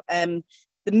about the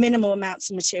minimal amounts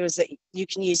of materials that you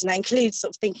can use. And that includes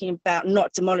sort of thinking about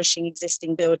not demolishing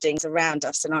existing buildings around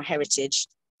us and our heritage.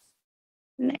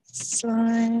 Next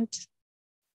slide.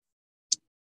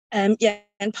 Yeah,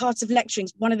 and part of lecturing,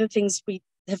 one of the things we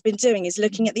have been doing is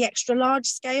looking at the extra large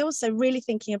scale. So really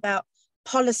thinking about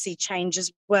policy change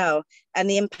as well and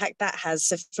the impact that has.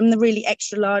 So from the really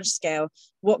extra large scale,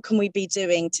 what can we be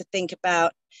doing to think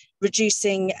about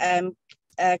reducing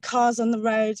cars on the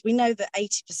roads? We know that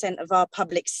 80% of our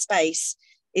public space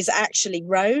is actually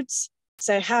roads.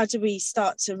 So how do we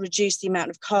start to reduce the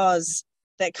amount of cars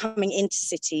that are coming into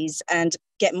cities and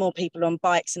get more people on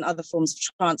bikes and other forms of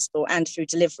transport and through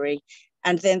delivery?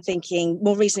 And then thinking,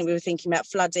 more recently we were thinking about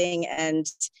flooding and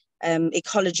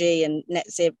ecology and net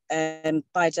zero,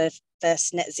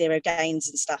 biodiverse net zero gains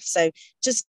and stuff. So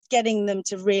just getting them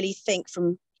to really think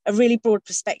from a really broad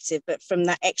perspective, but from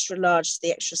that extra large to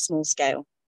the extra small scale.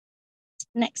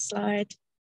 Next slide.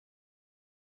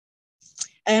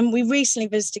 We recently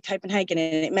visited Copenhagen,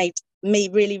 and it made me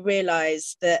really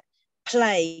realise that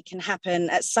play can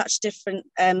happen at such different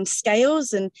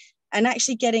scales, and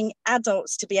actually getting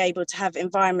adults to be able to have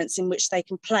environments in which they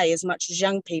can play as much as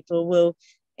young people will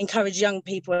encourage young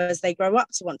people as they grow up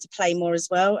to want to play more as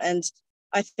well. And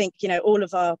I think, you know, all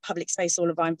of our public space, all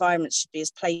of our environments should be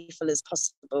as playful as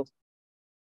possible.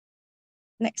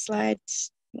 Next slide.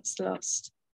 It's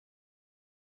lost.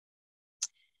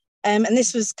 And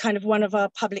this was kind of one of our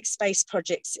public space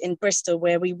projects in Bristol,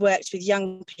 where we worked with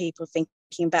young people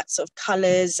thinking about sort of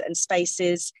colours and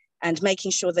spaces and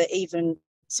making sure that even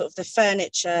sort of the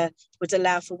furniture would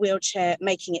allow for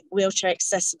making it wheelchair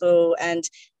accessible, and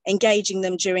engaging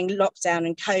them during lockdown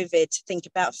and COVID to think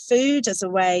about food as a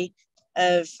way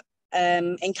of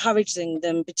encouraging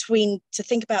them to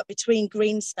think about between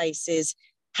green spaces,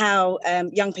 how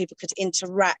young people could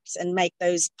interact and make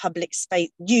those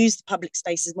use the public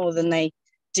spaces more than they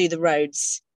do the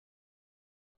roads.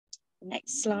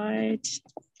 Next slide.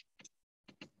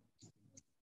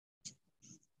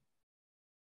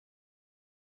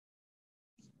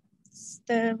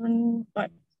 there one?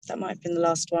 Right, that might have been the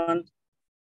last one.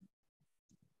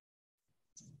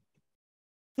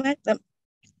 No,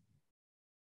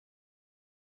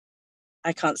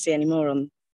 I can't see any more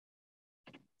on.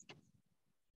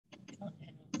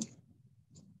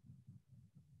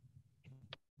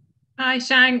 Hi,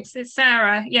 Shanks. It's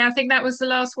Sarah. Yeah, I think that was the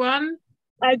last one.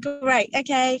 Oh, great.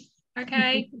 Okay.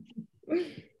 Okay.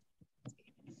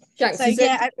 Shanks, So, is there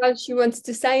yeah, anything else you wanted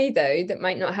to say, though, that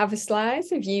might not have a slide?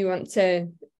 If you want to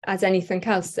add anything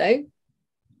else, though?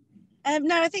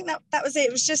 No, I think that was it.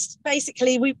 It was just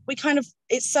basically we kind of,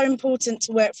 it's so important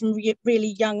to work from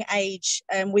really young age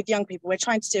with young people. We're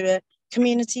trying to do a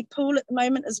community pool at the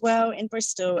moment as well in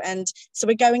Bristol, and so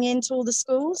we're going into all the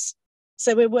schools.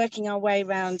 So we're working our way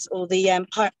around all the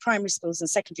primary schools and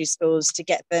secondary schools to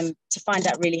get them to find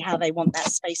out really how they want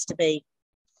that space to be.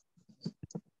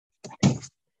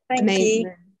 Thank Amazing.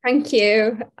 you. Thank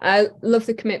you. I love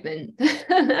the commitment.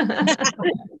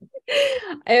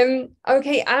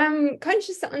 Okay, I'm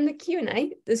conscious that on the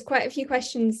Q&A, there's quite a few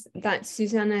questions that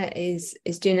Susanna is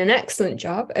doing an excellent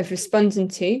job of responding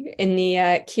to in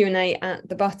the Q&A at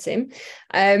the bottom.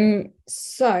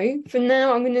 So for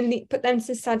now, I'm going to put them to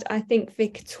the side. I think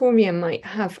Victoria might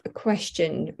have a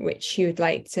question which she would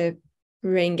like to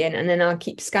bring in, and then I'll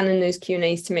keep scanning those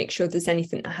Q&As to make sure there's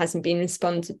anything that hasn't been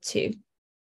responded to.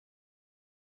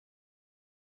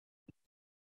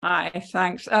 Hi,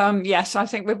 thanks. Yes, I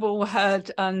think we've all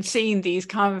heard and seen these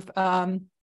kind of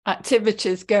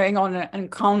activities going on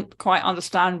and can't quite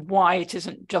understand why it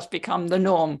isn't just become the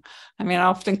norm. I mean, I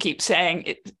often keep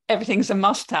saying everything's a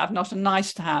must-have, not a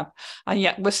nice-to-have, and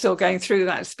yet we're still going through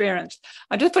that experience.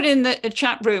 I just put in the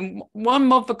chat room one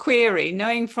more of a query,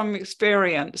 knowing from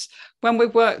experience, when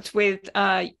we've worked with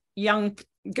young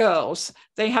girls,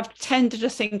 they have tended to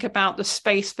think about the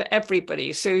space for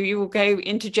everybody. So you will go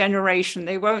intergeneration,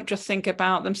 they won't just think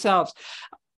about themselves.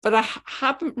 But I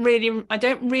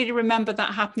don't really remember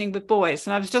that happening with boys.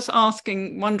 And I was just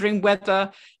wondering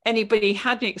whether anybody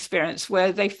had an experience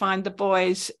where they find the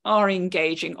boys are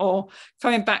engaging, or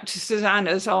coming back to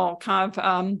Susanna's our kind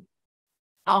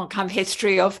of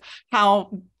history of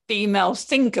how females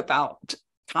think about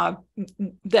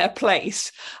their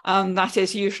place, that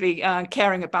is usually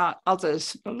caring about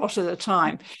others a lot of the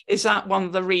time. Is that one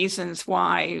of the reasons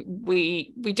why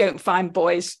we don't find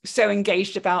boys so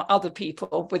engaged about other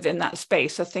people within that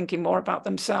space, or thinking more about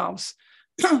themselves?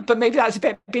 But maybe that's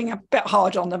being a bit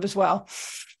hard on them as well.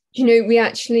 You know, we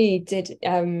actually did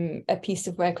a piece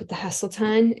of work with the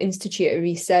Heseltine Institute, a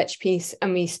research piece,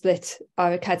 and we split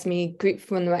our academy group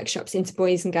for one of the workshops into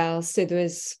boys and girls. So there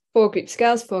was 4 groups of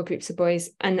girls, 4 groups of boys,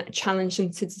 and challenged them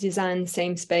to design the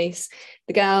same space.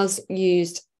 The girls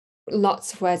used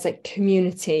lots of words like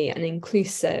community and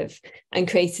inclusive, and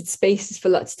created spaces for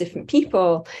lots of different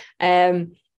people,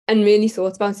 and really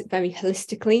thought about it very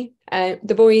holistically.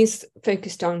 The boys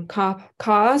focused on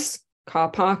cars, car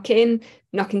parking,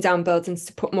 knocking down buildings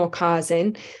to put more cars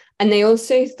in. And they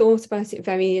also thought about it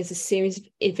very as a series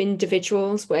of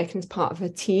individuals working as part of a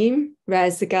team,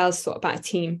 whereas the girls thought about a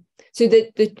team. So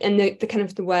the kind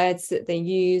of the words that they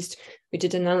used, we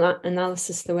did an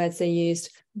analysis of the words they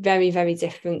used, very, very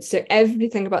different. So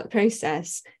everything about the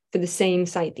process for the same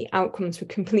site, the outcomes were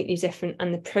completely different,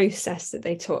 and the process that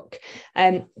they took,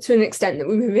 to an extent that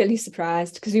we were really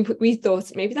surprised, because we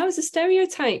thought maybe that was a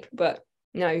stereotype, but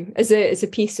no, as a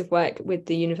piece of work with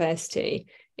the university,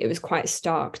 it was quite a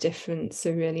stark difference. So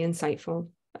really insightful.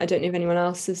 I don't know if anyone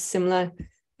else has similar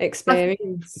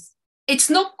experience. It's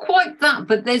not quite that,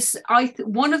 but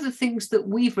one of the things that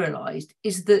we've realised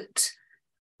is that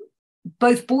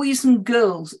both boys and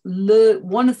girls learn.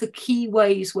 One of the key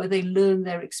ways where they learn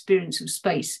their experience of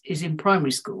space is in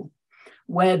primary school,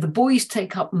 where the boys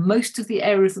take up most of the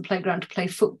area of the playground to play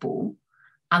football,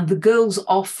 and the girls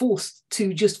are forced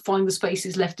to just find the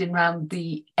spaces left in around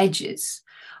the edges.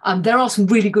 There are some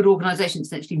really good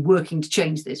organisations actually working to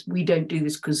change this. We don't do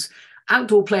this because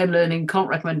outdoor play and learning, can't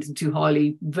recommend them too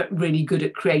highly, really good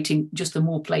at creating just a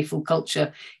more playful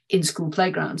culture in school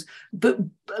playgrounds. But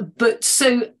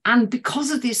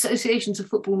because of the associations of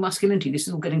football and masculinity, this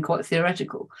is all getting quite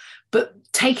theoretical, but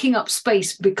taking up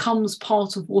space becomes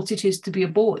part of what it is to be a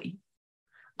boy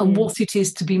and what it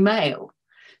is to be male.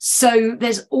 So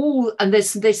there's a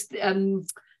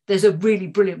really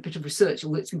brilliant bit of research,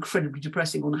 although it's incredibly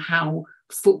depressing, on how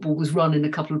football was run in a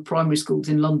couple of primary schools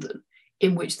in London,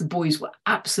 in which the boys were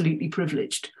absolutely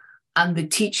privileged, and the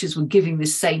teachers were giving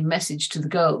this same message to the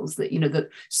girls that, that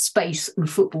space and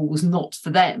football was not for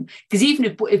them. Because even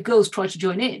if girls tried to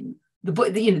join in,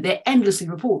 they endlessly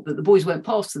report that the boys went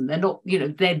past them. They're not,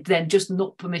 they're just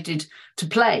not permitted to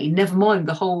play. Never mind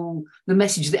the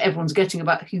message that everyone's getting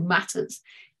about who matters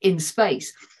in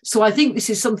space. So I think this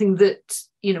is something that,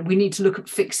 we need to look at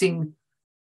fixing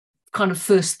kind of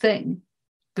first thing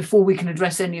before we can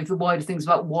address any of the wider things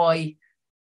about why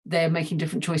they're making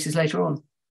different choices later on.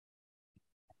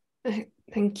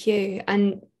 Thank you.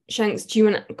 And Shanks, do you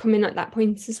want to come in at that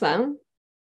point as well?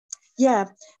 Yeah,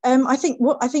 I think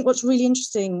what's really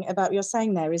interesting about what you're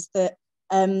saying there is that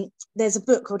there's a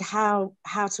book called How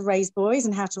to Raise Boys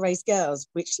and How to Raise Girls,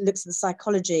 which looks at the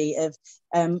psychology of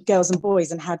girls and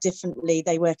boys and how differently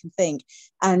they work and think.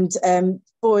 And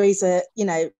boys are,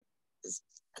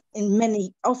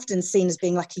 often seen as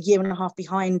being like a year and a half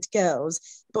behind girls,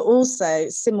 but also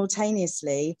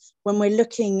simultaneously, when we're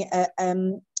looking at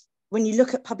when you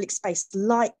look at public space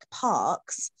like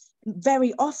parks,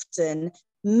 very often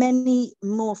many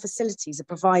more facilities are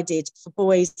provided for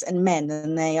boys and men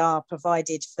than they are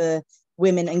provided for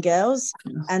women and girls.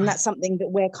 And that's something that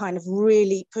we're kind of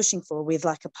really pushing for with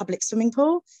like a public swimming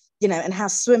pool, and how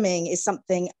swimming is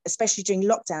something, especially during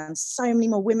lockdown, so many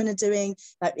more women are doing.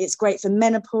 Like, it's great for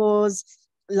menopause.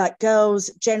 Like, girls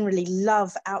generally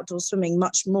love outdoor swimming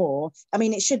much more. I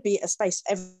mean, it should be a space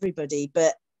for everybody,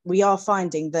 but we are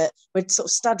finding that we're sort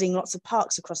of studying lots of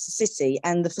parks across the city,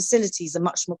 and the facilities are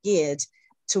much more geared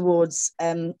towards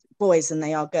boys than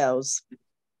they are girls.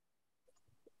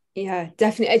 Yeah,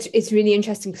 definitely. It's really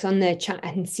interesting because on the chat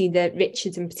I can see that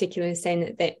Richard in particular is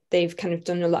saying that they've kind of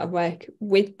done a lot of work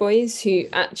with boys who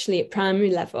actually at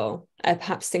primary level are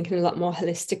perhaps thinking a lot more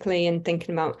holistically and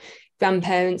thinking about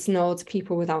grandparents and older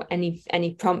people without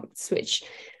any prompts, which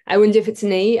I wonder if it's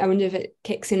innate. I wonder if it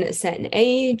kicks in at a certain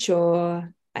age,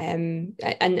 or and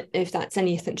if that's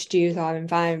anything to do with our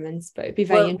environments. But it'd be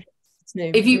very interesting to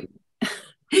know.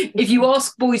 If you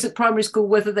ask boys at primary school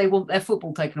whether they want their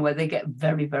football taken away, they get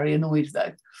very, very annoyed,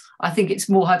 though. I think it's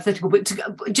more hypothetical. But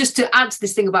just to add to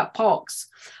this thing about parks,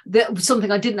 that was something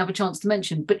I didn't have a chance to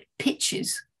mention, but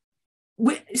pitches.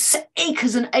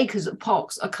 Acres and acres of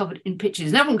parks are covered in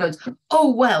pitches. And everyone goes,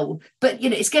 oh, well, but,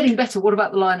 it's getting better. What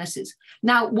about the Lionesses?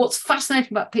 Now, what's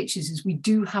fascinating about pitches is we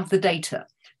do have the data,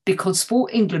 because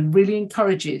Sport England really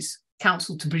encourages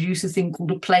council to produce a thing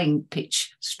called a playing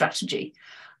pitch strategy.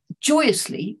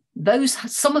 Joyously,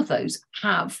 some of those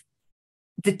have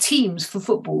the teams for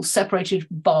football separated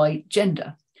by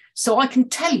gender. So I can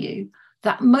tell you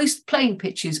that most playing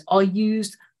pitches are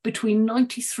used between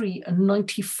 93 and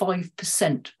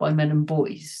 95% by men and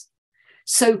boys.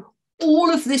 So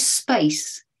all of this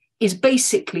space is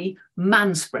basically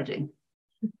manspreading.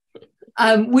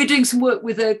 We're doing some work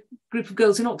with a group of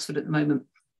girls in Oxford at the moment,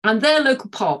 and their local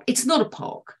park, it's not a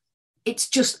park, it's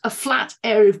just a flat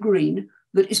area of green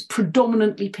that is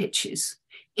predominantly pitches.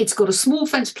 It's got a small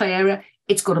fenced play area,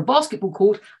 it's got a basketball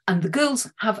court, and the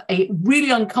girls have a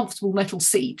really uncomfortable metal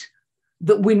seat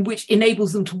which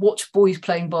enables them to watch boys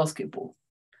playing basketball.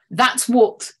 That's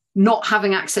what not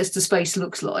having access to space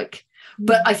looks like.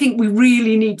 But I think we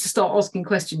really need to start asking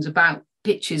questions about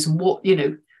pitches and what,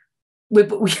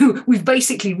 we've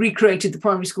basically recreated the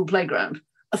primary school playground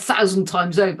 1,000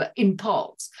 times over in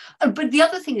parks. But the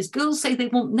other thing is, girls say they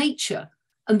want nature.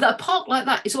 And a park like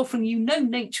that is offering you no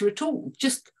nature at all,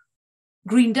 just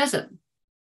green desert.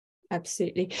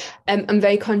 Absolutely. I'm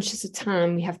very conscious of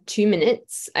time. We have 2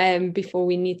 minutes before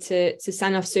we need to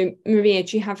sign off. So, Maria,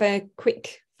 do you have a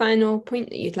quick final point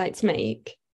that you'd like to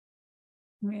make?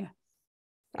 Yeah.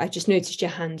 I just noticed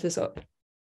your hand was up.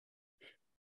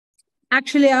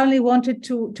 Actually, I only wanted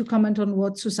to comment on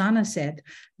what Susanna said,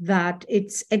 that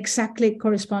it's exactly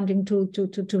corresponding to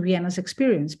Vienna's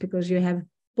experience, because you have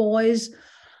boys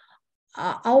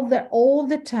out there all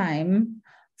the time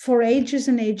for ages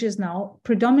and ages now,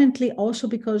 predominantly also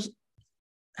because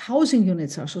housing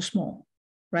units are so small,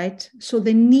 right? So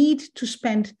they need to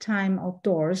spend time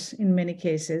outdoors in many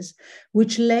cases,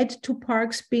 which led to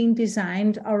parks being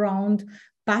designed around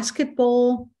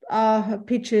basketball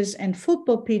pitches and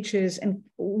football pitches, and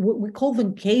we call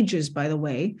them cages, by the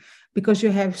way, because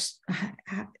you have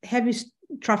heavy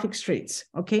traffic streets,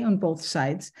 okay, on both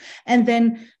sides, and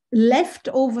then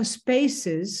leftover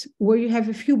spaces where you have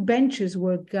a few benches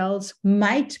where girls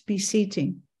might be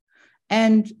sitting.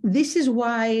 And this is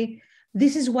why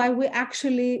we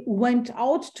actually went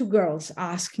out to girls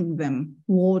asking them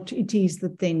what it is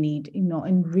that they need, in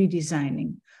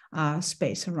redesigning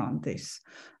space around this.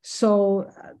 So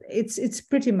it's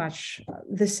pretty much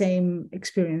the same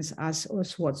experience as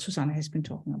what Susanna has been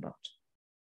talking about.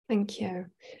 Thank you.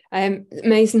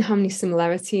 Amazing how many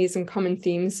similarities and common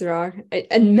themes there are,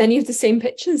 and many of the same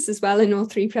pictures as well in all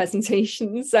three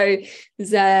presentations. So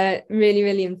it's really,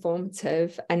 really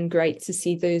informative and great to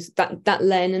see that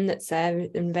learning that's there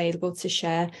and available to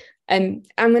share. I'm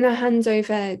going to hand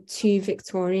over to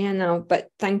Victoria now, but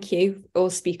thank you all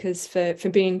speakers for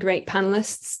being great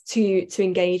panelists to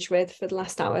engage with for the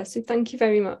last hour. So thank you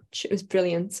very much. It was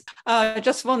brilliant. I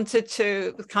just wanted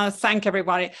to kind of thank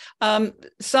everybody.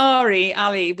 Sorry,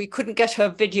 Ali, we couldn't get her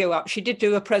video up. She did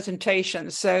do a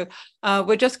presentation, so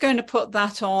we're just going to put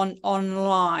that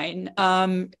online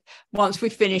once we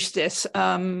finish this.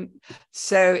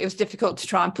 So it was difficult to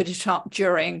try and put it up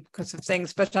during because of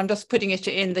things, but I'm just putting it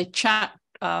in the chat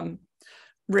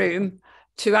room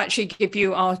to actually give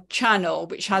you our channel,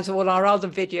 which has all our other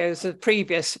videos of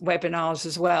previous webinars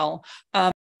as well.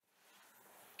 Hi,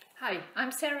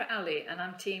 I'm Sarah Ali and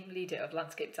I'm Team Leader of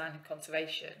Landscape Design and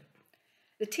Conservation.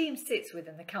 The team sits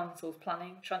within the Council's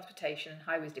Planning, Transportation and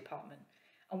Highways Department,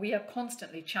 and we are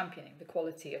constantly championing the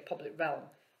quality of public realm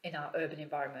in our urban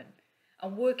environment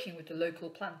and working with the local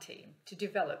plan team to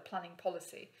develop planning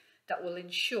policy that will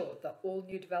ensure that all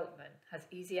new development has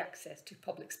easy access to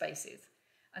public spaces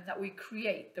and that we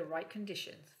create the right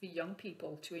conditions for young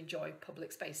people to enjoy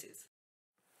public spaces.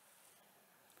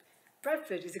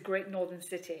 Bradford is a great northern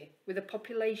city with a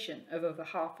population of over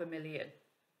 500,000.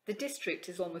 The district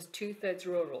is almost 2/3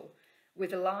 rural,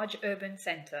 with a large urban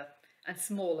centre and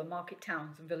smaller market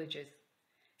towns and villages,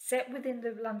 set within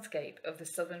the landscape of the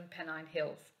southern Pennine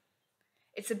Hills.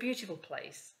 It's a beautiful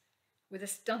place, with a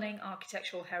stunning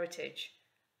architectural heritage,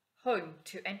 home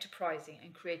to enterprising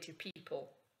and creative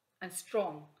people, and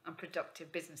strong and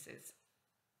productive businesses.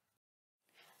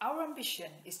 Our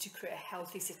ambition is to create a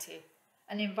healthy city,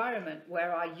 an environment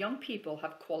where our young people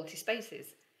have quality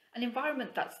spaces, an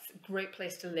environment that's a great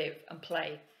place to live and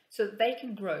play so that they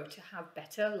can grow to have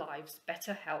better lives,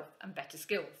 better health and better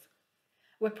skills.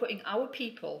 We're putting our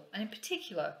people, and in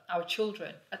particular our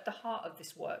children, at the heart of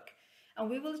this work, and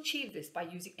we will achieve this by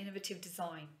using innovative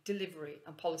design, delivery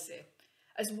and policy,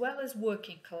 as well as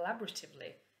working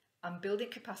collaboratively and building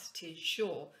capacity to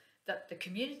ensure that the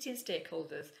community and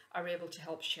stakeholders are able to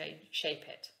help shape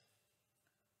it.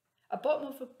 A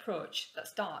bottom-up approach that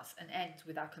starts and ends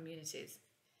with our communities.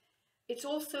 It's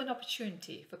also an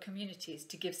opportunity for communities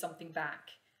to give something back,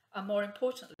 and more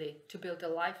importantly, to build a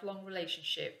lifelong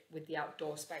relationship with the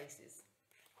outdoor spaces.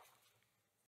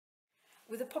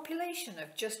 With a population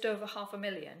of just over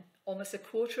 500,000, almost a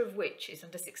quarter of which is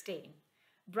under 16,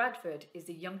 Bradford is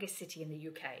the youngest city in the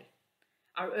UK.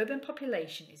 Our urban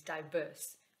population is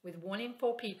diverse, with 1 in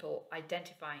 4 people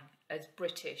identifying as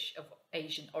British of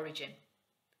Asian origin.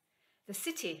 The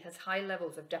city has high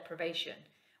levels of deprivation,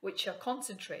 which are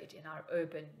concentrated in our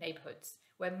urban neighbourhoods,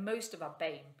 where most of our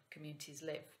BAME communities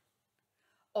live.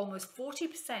 Almost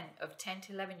 40% of 10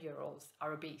 to 11-year-olds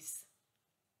are obese.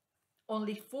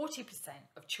 Only 40%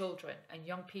 of children and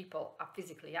young people are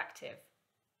physically active.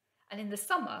 And in the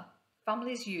summer,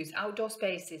 families use outdoor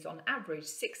spaces on average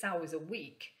 6 hours a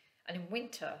week, and in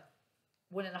winter,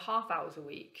 1.5 hours a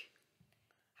week.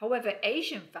 However,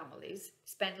 Asian families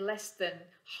spend less than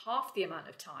half the amount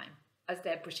of time as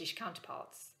their British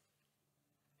counterparts.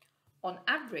 On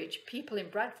average, people in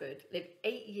Bradford live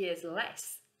 8 years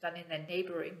less than in their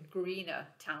neighbouring greener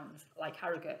towns like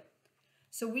Harrogate.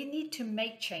 So we need to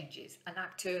make changes and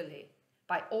act early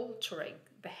by altering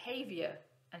behaviour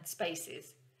and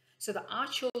spaces so that our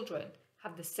children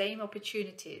have the same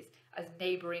opportunities as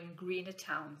neighbouring greener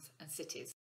towns and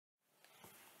cities.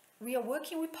 We are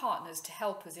working with partners to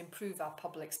help us improve our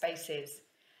public spaces.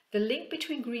 The link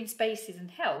between green spaces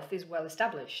and health is well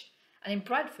established, and in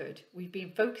Bradford we've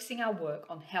been focusing our work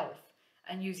on health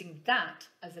and using that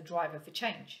as a driver for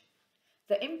change.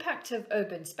 The impact of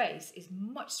urban space is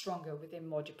much stronger within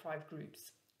more deprived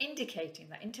groups, indicating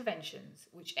that interventions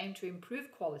which aim to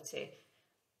improve quality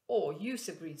or use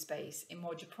of green space in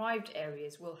more deprived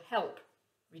areas will help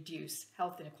reduce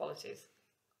health inequalities.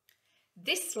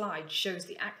 This slide shows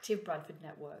the active Bradford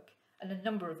network and a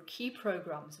number of key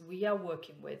programmes we are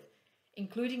working with,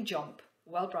 including Jump,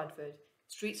 Well Bradford,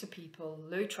 Streets for People,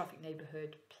 Low Traffic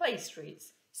Neighbourhood, Play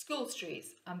Streets, School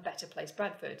Streets and Better Place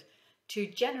Bradford, to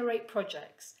generate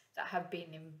projects that have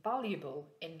been invaluable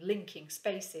in linking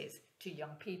spaces to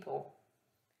young people.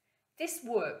 This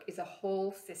work is a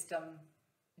whole system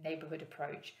neighbourhood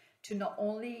approach to not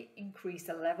only increase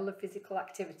the level of physical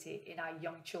activity in our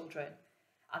young children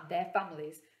and their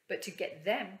families, but to get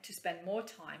them to spend more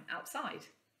time outside.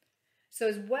 So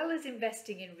as well as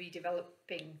investing in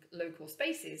redeveloping local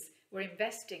spaces, we're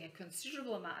investing a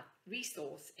considerable amount of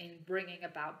resource in bringing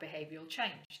about behavioural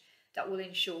change that will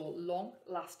ensure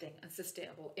long-lasting and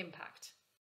sustainable impact.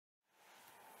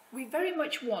 We very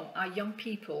much want our young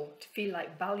people to feel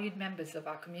like valued members of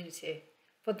our community,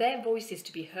 for their voices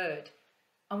to be heard,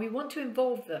 and we want to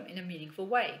involve them in a meaningful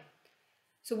way.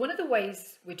 So one of the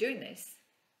ways we're doing this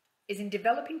is in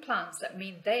developing plans that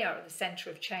mean they are at the centre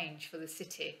of change for the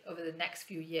city over the next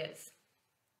few years.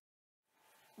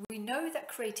 We know that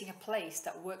creating a place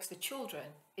that works for children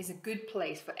is a good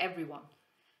place for everyone,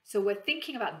 so we're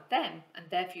thinking about them and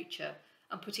their future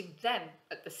and putting them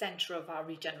at the centre of our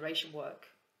regeneration work.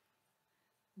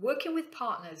 Working with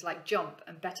partners like Jump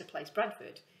and Better Place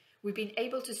Bradford, we've been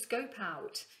able to scope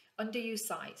out underused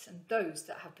sites and those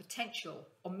that have potential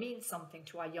or mean something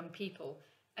to our young people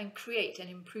and create and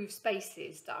improve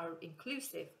spaces that are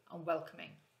inclusive and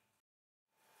welcoming.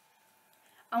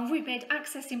 And we've made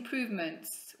access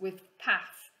improvements with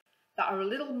paths that are a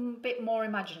little bit more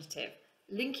imaginative,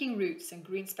 linking routes and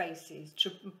green spaces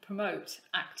to promote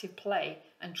active play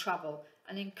and travel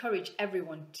and encourage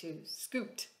everyone to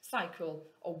scoot, cycle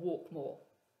or walk more.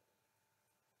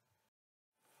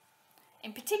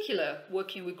 In particular,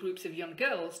 working with groups of young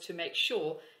girls to make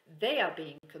sure they are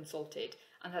being consulted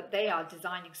and that they are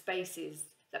designing spaces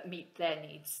that meet their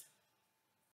needs.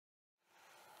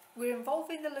 We're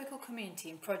involving the local community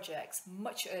in projects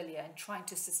much earlier and trying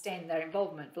to sustain their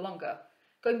involvement for longer,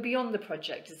 going beyond the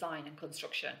project design and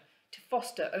construction to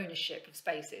foster ownership of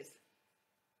spaces.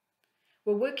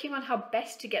 We're working on how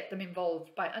best to get them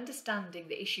involved by understanding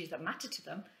the issues that matter to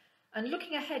them and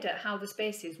looking ahead at how the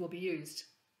spaces will be used.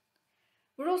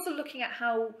 We're also looking at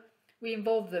how we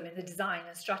involve them in the design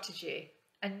and strategy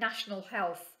and national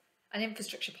health and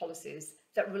infrastructure policies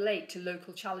that relate to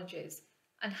local challenges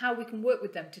and how we can work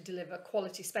with them to deliver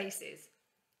quality spaces.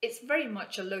 It's very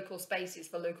much a local spaces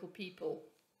for local people.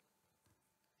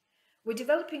 We're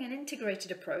developing an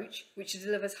integrated approach which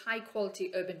delivers high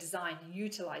quality urban design and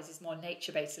utilises more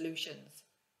nature-based solutions.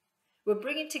 We're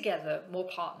bringing together more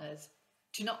partners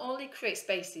to not only create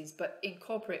spaces but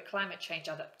incorporate climate change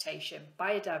adaptation,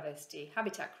 biodiversity,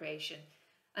 habitat creation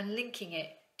and linking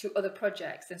it to other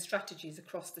projects and strategies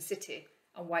across the city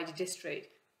and wider district,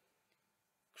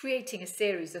 creating a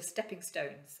series of stepping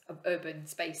stones of urban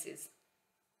spaces.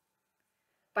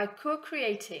 By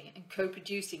co-creating and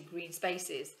co-producing green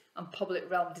spaces and public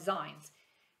realm designs,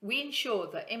 we ensure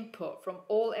that input from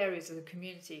all areas of the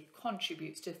community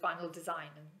contributes to the final design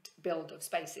and build of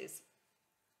spaces.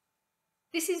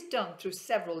 This is done through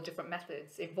several different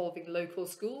methods involving local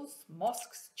schools,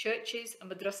 mosques, churches and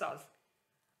madrasas.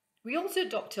 We also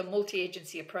adopt a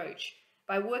multi-agency approach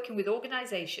by working with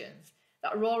organisations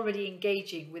that are already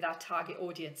engaging with our target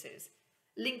audiences,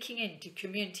 linking into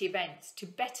community events to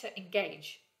better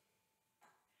engage.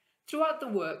 Throughout the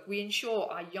work, we ensure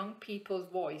our young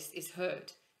people's voice is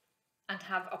heard and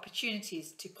have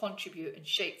opportunities to contribute and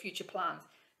shape future plans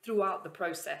throughout the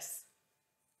process.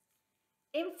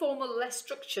 Informal, less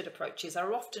structured approaches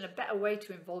are often a better way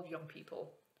to involve young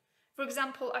people. For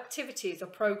example, activities or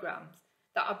programmes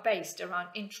that are based around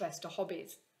interest or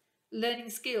hobbies, learning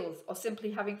skills or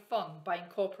simply having fun by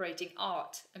incorporating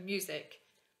art and music,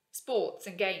 sports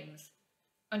and games,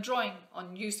 and drawing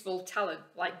on useful talent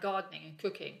like gardening and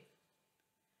cooking.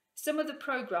 Some of the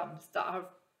programmes that are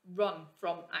run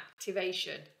from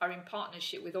activation are in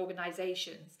partnership with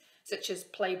organisations such as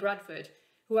Play Bradford,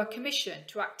 who are commissioned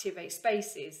to activate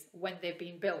spaces when they've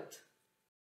been built.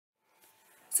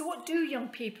 So what do young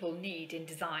people need in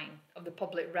design of the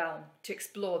public realm to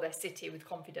explore their city with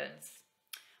confidence?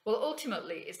 Well,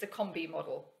 ultimately, it's the COMBI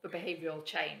model for behavioural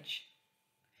change.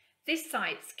 This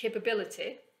cites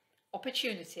capability,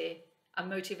 opportunity and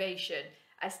motivation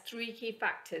as three key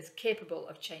factors capable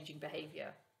of changing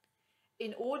behaviour.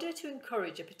 In order to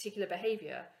encourage a particular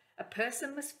behaviour, a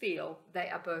person must feel they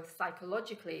are both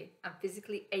psychologically and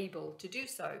physically able to do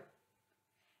so,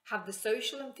 have the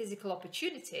social and physical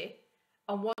opportunity,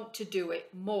 and want to do it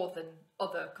more than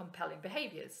other compelling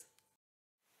behaviours.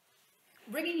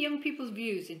 Bringing young people's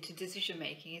views into decision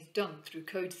making is done through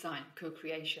co-design and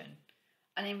co-creation,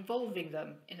 and involving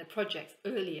them in the projects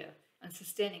earlier and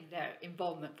sustaining their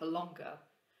involvement for longer,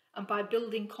 and by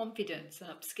building confidence and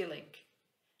upskilling,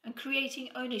 and creating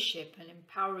ownership and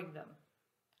empowering them,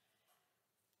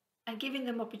 and giving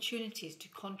them opportunities to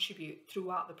contribute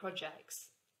throughout the projects.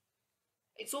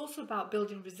 It's also about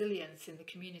building resilience in the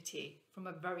community from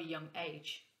a very young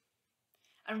age,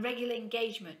 and regular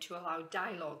engagement to allow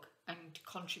dialogue and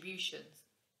contributions.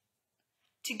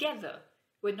 Together,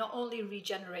 we're not only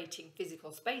regenerating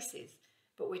physical spaces,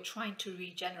 but we're trying to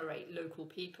regenerate local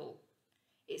people.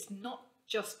 It's not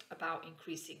just about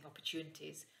increasing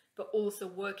opportunities, but also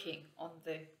working on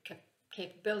the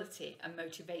capability and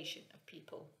motivation of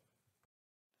people.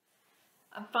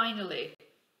 And finally,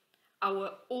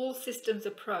 our all systems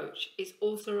approach is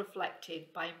also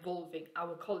reflected by involving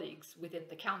our colleagues within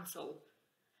the council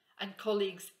and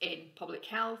colleagues in public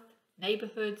health,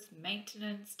 neighbourhoods,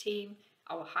 maintenance team,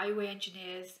 our highway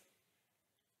engineers,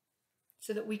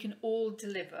 so that we can all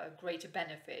deliver greater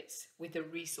benefits with the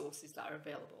resources that are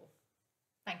available.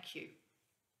 Thank you.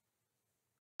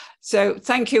 So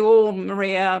thank you all,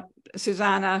 Maria,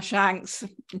 Susanna, Shanks,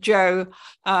 Joe,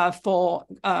 for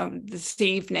this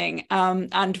evening.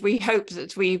 And we hope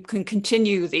that we can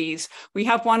continue these. We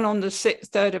have one on the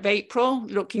 3rd of April,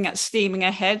 looking at steaming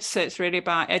ahead. So it's really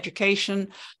about education,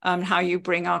 how you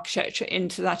bring architecture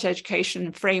into that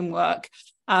education framework.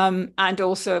 And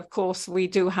also, of course, we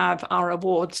do have our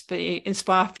awards, the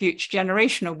Inspire Future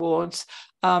Generation Awards,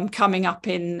 coming up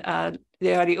in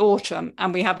the early autumn,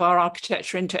 and we have our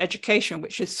Architecture into Education,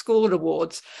 which is school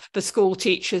awards for school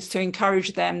teachers to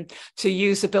encourage them to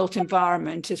use the built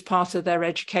environment as part of their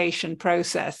education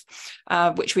process,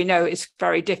 which we know is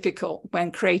very difficult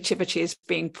when creativity is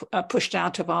being pushed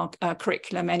out of our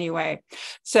curriculum anyway.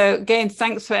 So again,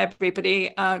 thanks for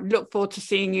everybody. Look forward to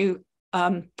seeing you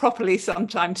properly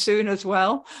sometime soon as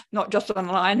well, not just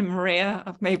online. And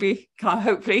Maria, maybe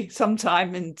hopefully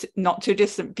sometime in not too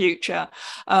distant future.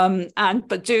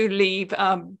 But do leave,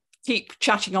 keep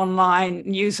chatting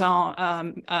online, use our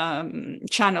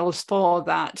channels for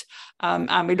that,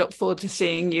 and we look forward to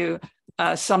seeing you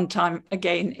sometime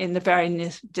again in the very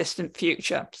distant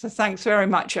future. So thanks very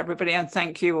much, everybody, and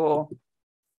thank you all.